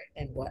pleasure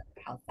and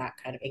how that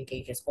kind of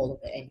engages all of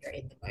it and you're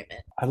in the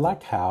moment. I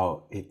like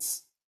how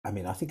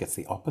I think it's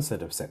the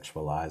opposite of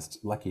sexualized.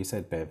 Like you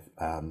said, Bev,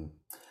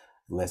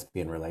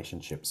 lesbian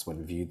relationships,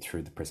 when viewed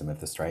through the prism of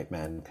the straight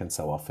man, can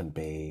so often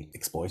be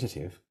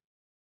exploitative.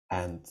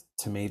 And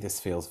to me, this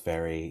feels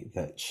very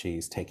that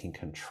she's taking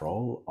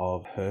control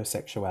of her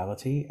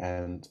sexuality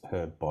and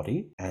her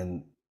body.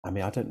 And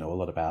I don't know a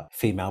lot about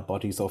female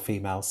bodies or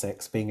female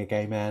sex being a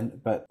gay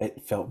man, but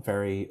it felt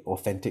very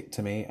authentic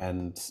to me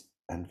and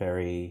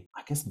very,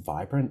 I guess,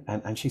 vibrant.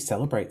 And she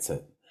celebrates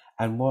it.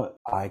 And what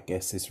I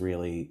guess is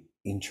really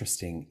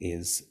interesting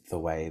is the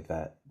way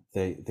that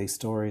these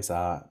stories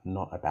are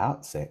not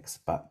about sex,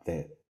 but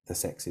the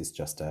sex is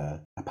just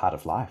a part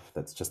of life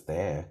that's just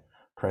there,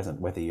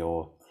 present, whether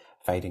you're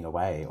fading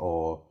away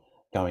or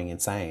going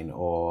insane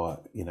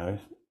or,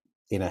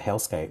 in a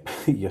hellscape,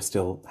 you're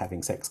still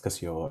having sex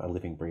because you're a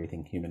living,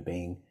 breathing human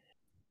being.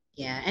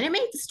 Yeah, and it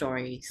made the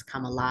stories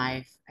come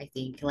alive. I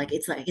think like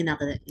it's like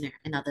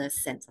another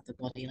sense of the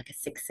body, like a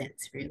sixth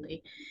sense,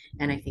 really.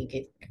 And I think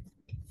it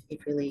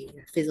really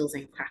fizzles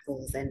and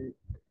crackles and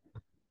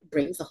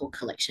brings the whole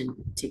collection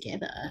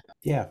together.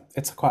 Yeah,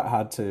 it's quite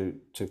hard to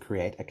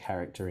create a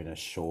character in a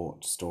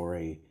short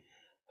story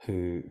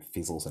who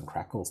fizzles and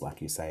crackles, like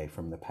you say,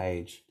 from the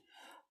page.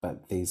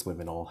 But these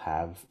women all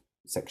have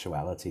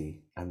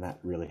sexuality, and that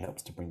really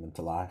helps to bring them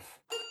to life.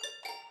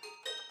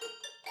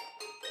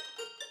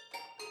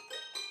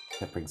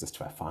 That brings us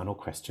to our final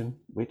question,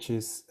 which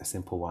is a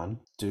simple one.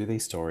 Do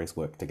these stories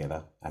work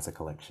together as a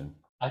collection?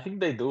 I think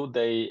they do.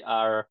 They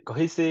are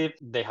cohesive.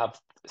 They have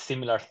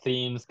similar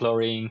themes,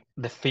 exploring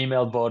the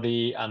female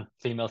body and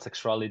female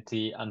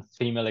sexuality and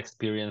female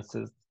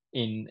experiences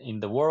in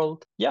the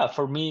world. Yeah,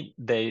 for me,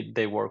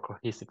 they work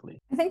cohesively.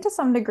 I think to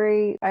some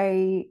degree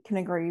I can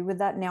agree with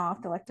that now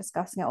after like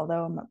discussing it,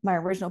 although my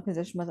original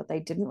position was that they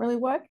didn't really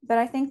work. But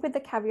I think with the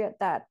caveat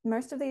that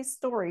most of these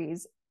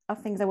stories are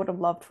things I would have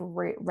loved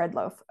to read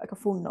like a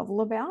full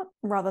novel about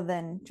rather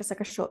than just like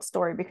a short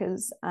story,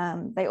 because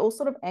they all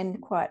sort of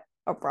end quite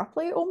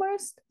abruptly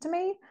almost to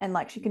me, and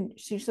like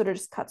she sort of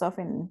just cuts off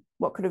in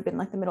what could have been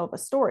like the middle of a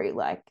story,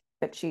 like,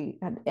 but she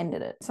had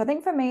ended it. So I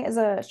think for me, as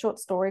a short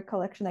story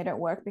collection, they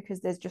don't work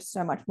because there's just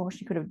so much more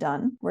she could have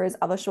done. Whereas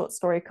other short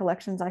story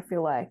collections, I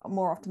feel like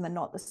more often than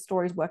not, the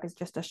stories work as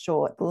just a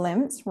short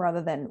glimpse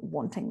rather than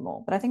wanting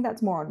more. But I think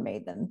that's more on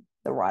me than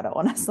the writer,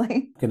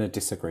 honestly. I'm going to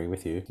disagree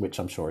with you, which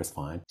I'm sure is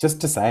fine. Just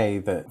to say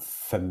that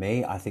for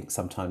me, I think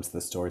sometimes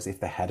the stories, if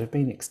they had have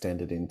been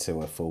extended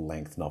into a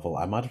full-length novel,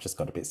 I might have just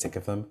got a bit sick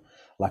of them,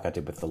 like I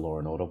did with the Law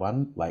and Order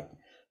one. Like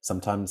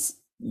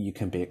sometimes you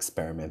can be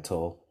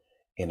experimental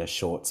in a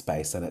short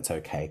space and it's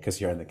okay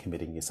because you're only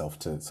committing yourself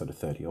to sort of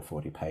 30 or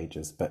 40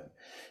 pages, but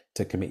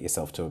to commit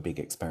yourself to a big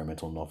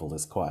experimental novel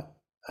is quite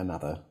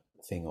another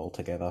thing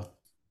altogether.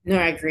 No,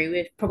 I agree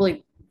with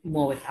probably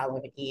more with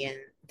Paolo and Ian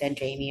than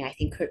Jamie. I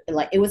think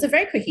like it was a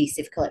very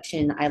cohesive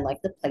collection. I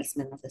like the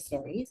placement of the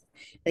stories.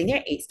 I think there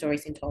are 8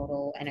 stories in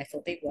total, and I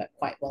thought they worked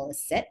quite well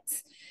as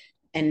sets.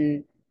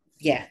 And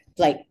yeah,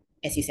 like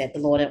as you said, the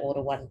Lord and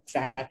Order one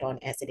dragged on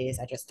as it is.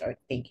 I just don't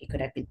think it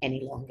could have been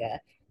any longer.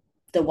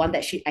 The one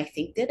that she I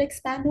think did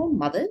expand on,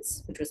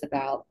 Mothers, which was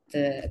about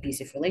the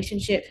abusive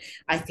relationship,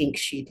 I think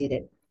she did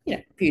it,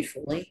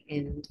 beautifully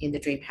in the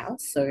Dream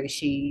House. So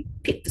she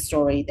picked the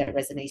story that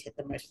resonated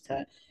the most with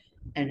her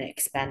and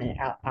expanded it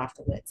out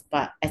afterwards.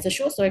 But as a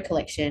short story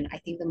collection, I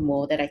think the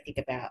more that I think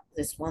about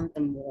this one,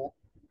 the more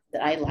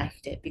that I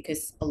liked it,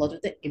 because a lot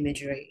of the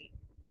imagery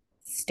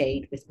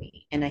stayed with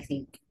me. And I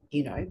think,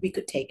 we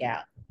could take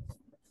out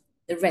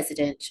the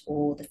resident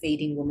or the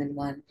feeding woman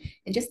one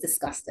and just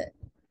discuss it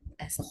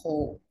as a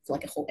whole,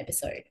 like a whole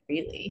episode,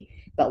 really.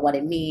 But what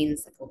it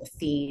means, like all the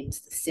themes,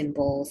 the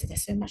symbols,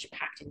 there's so much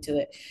packed into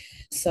it.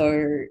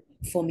 So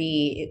for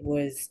me, it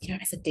was,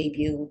 as a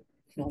debut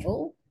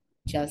novel,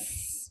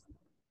 just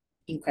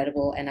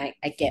incredible. And I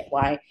get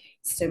why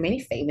so many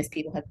famous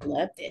people have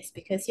blurbed this,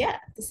 because yeah,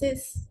 this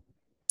is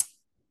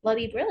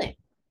bloody brilliant.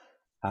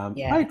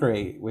 I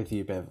agree with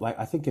you, Bev. Like,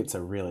 I think it's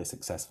a really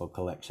successful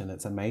collection.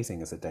 It's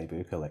amazing as a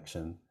debut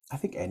collection. I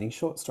think any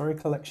short story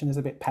collection is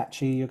a bit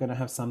patchy. You're going to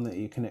have some that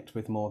you connect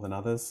with more than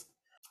others.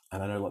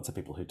 And I know lots of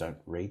people who don't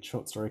read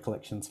short story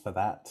collections for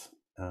that,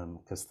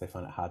 because they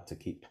find it hard to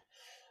keep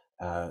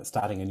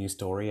starting a new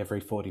story every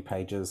 40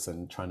 pages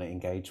and trying to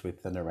engage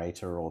with the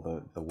narrator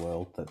or the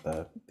world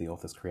that the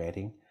author's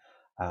creating.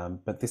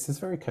 But this is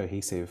very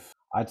cohesive.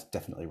 I'd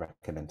definitely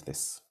recommend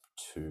this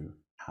to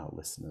our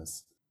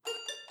listeners.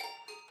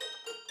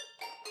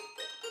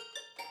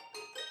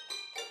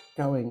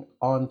 Going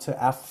on to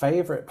our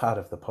favourite part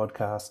of the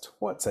podcast.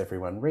 What's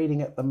everyone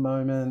reading at the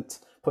moment?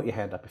 Put your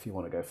hand up if you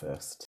want to go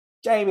first.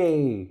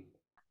 Jamie!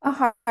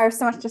 Oh, I have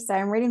so much to say.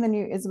 I'm reading the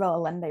new Isabel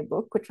Allende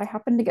book, which I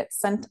happened to get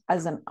sent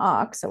as an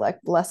ARC, so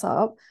like bless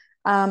up.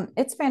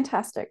 It's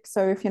fantastic.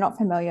 So if you're not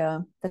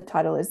familiar, the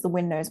title is The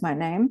Wind Knows My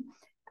Name.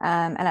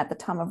 And at the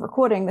time of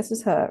recording, this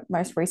is her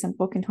most recent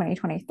book in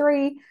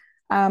 2023.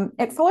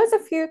 It follows a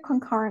few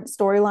concurrent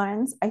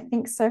storylines. I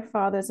think so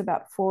far there's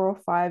about 4 or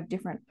 5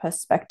 different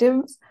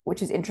perspectives,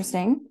 which is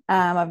interesting.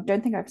 I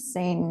don't think I've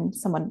seen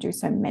someone do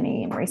so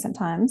many in recent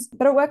times,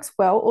 but it works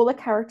well. All the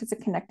characters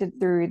are connected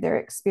through their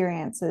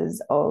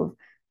experiences of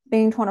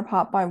being torn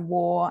apart by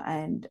war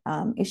and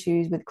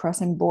issues with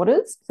crossing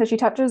borders. So she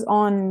touches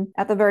on,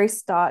 at the very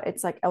start,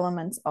 it's like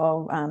elements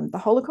of the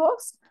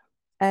Holocaust.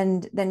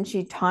 And then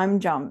she time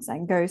jumps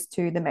and goes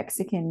to the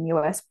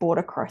Mexican-US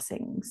border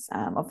crossings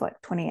of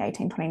like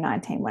 2018,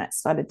 2019, when it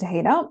started to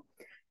heat up.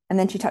 And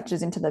then she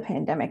touches into the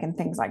pandemic and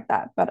things like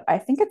that. But I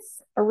think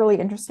it's a really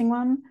interesting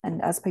one.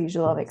 And as per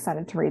usual, I'm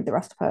excited to read the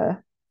rest of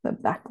the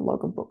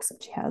backlog of books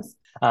that she has.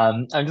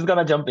 I'm just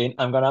gonna jump in.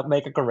 I'm gonna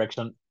make a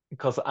correction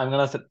because I'm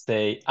gonna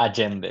say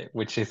Allende,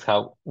 which is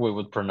how we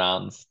would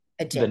pronounce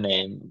the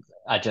name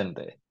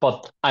Allende.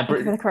 But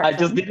I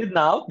just did it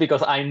now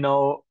because I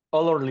know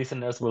all our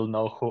listeners will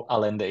know who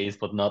Allende is,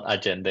 but not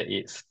Allende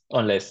is,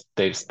 unless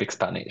they speak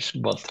Spanish.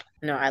 But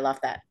no, I love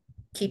that.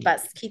 Keep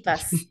us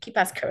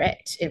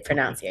correct in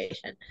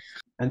pronunciation.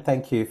 And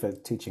thank you for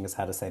teaching us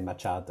how to say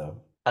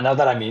Machado. And now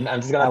that I'm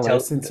just gonna tell.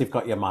 Since you've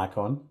got your mic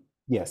on,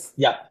 yes.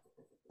 Yeah.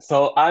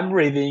 So I'm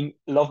reading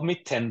Love Me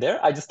Tender.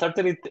 I just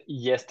started it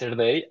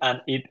yesterday,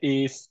 and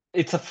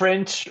it's a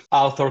French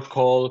author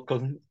called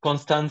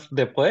Constance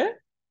Dupuy,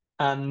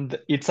 and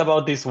it's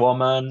about this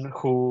woman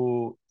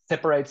who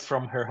separates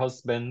from her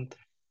husband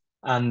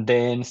and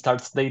then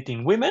starts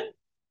dating women.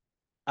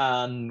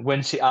 And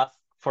when she asks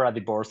for a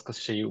divorce because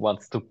she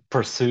wants to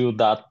pursue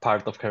that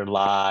part of her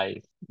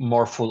life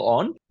more full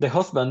on, the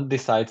husband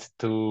decides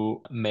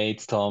to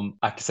make some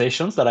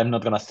accusations that I'm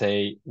not going to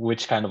say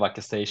which kind of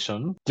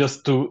accusation,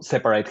 just to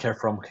separate her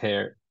from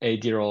her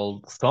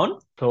 8-year-old son.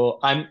 So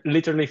I'm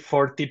literally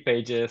 40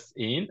 pages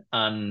in,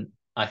 and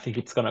I think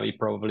it's going to be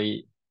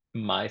probably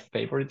my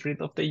favorite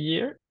read of the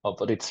year. Oh,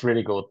 but it's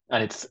really good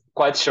and it's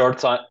quite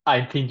short, so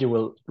I think you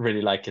will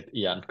really like it,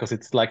 Ian, because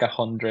it's like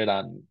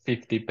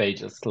 150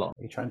 pages long.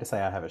 Are you trying to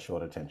say I have a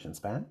short attention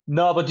span?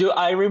 No, but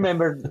I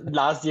remember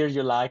last year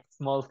you liked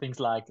small things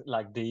like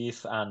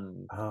this,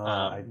 and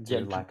I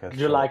do like a you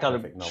short, like a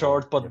perfect novel.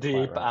 short but You're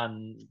quite deep right.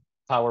 and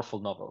powerful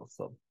novel.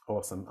 So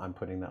Awesome. I'm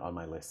putting that on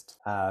my list.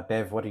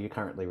 Bev, what are you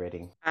currently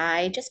reading?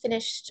 I just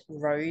finished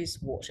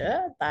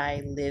Rosewater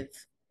by Liv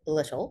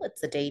Little.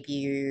 It's a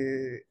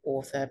debut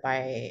author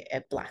by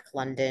a Black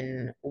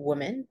London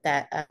woman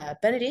that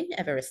Bernadine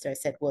Evaristo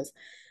said was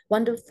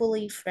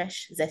wonderfully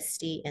fresh,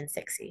 zesty, and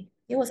sexy.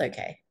 It was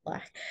okay.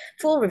 Like,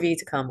 full review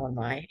to come on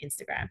my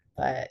Instagram.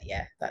 But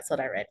yeah, that's what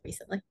I read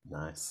recently.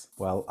 Nice.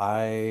 Well,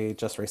 I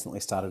just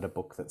recently started a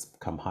book that's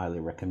become highly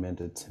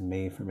recommended to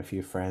me from a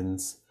few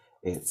friends.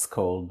 It's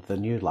called The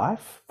New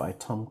Life by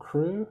Tom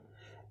Crew.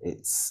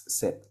 It's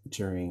set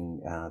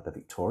during the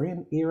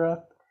Victorian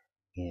era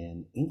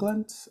in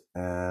England,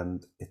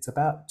 and it's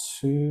about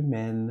two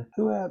men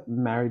who are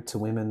married to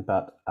women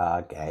but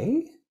are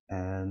gay.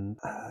 And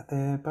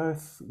they're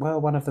both,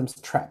 well, one of them's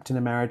trapped in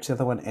a marriage, the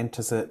other one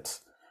enters it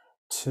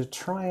to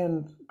try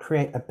and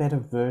create a better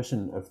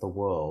version of the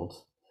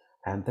world.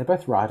 And they're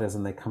both writers,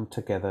 and they come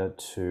together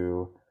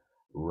to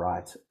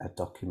write a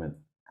document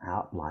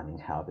outlining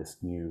how this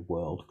new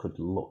world could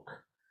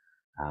look,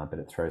 but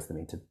it throws them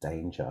into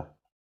danger.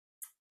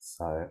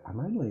 So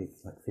I'm only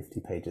like 50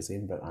 pages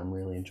in, but I'm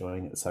really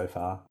enjoying it so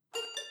far.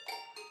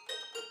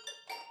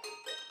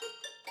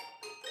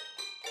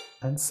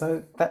 And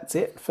so that's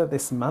it for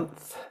this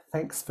month.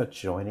 Thanks for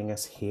joining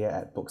us here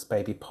at Books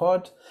Baby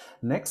Pod.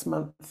 Next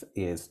month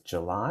is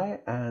July,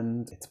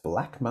 and it's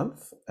Black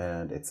Month,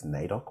 and it's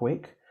NAIDOC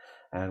Week,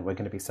 and we're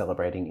going to be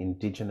celebrating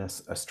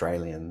Indigenous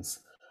Australians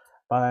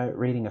by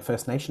reading a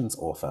First Nations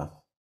author.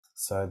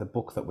 So the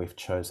book that we've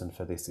chosen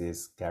for this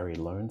is Gary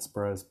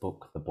Lonesborough's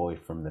book, The Boy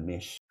from the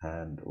Mish,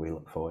 and we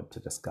look forward to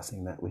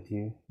discussing that with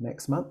you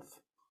next month.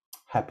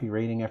 Happy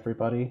reading,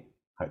 everybody.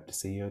 Hope to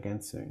see you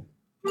again soon.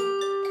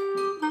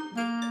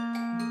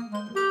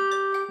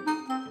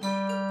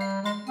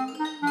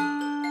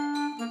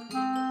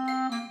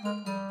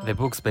 The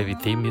Books Baby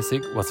theme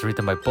music was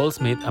written by Paul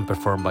Smith and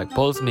performed by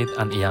Paul Smith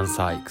and Ian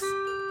Sykes.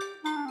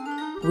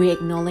 We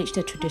acknowledge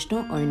the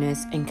traditional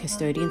owners and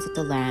custodians of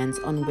the lands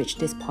on which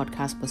this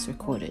podcast was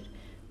recorded.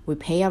 We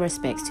pay our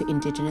respects to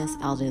Indigenous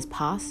elders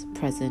past,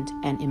 present,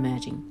 and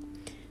emerging.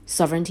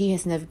 Sovereignty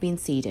has never been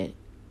ceded.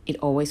 It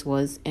always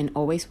was and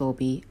always will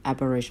be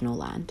Aboriginal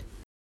land.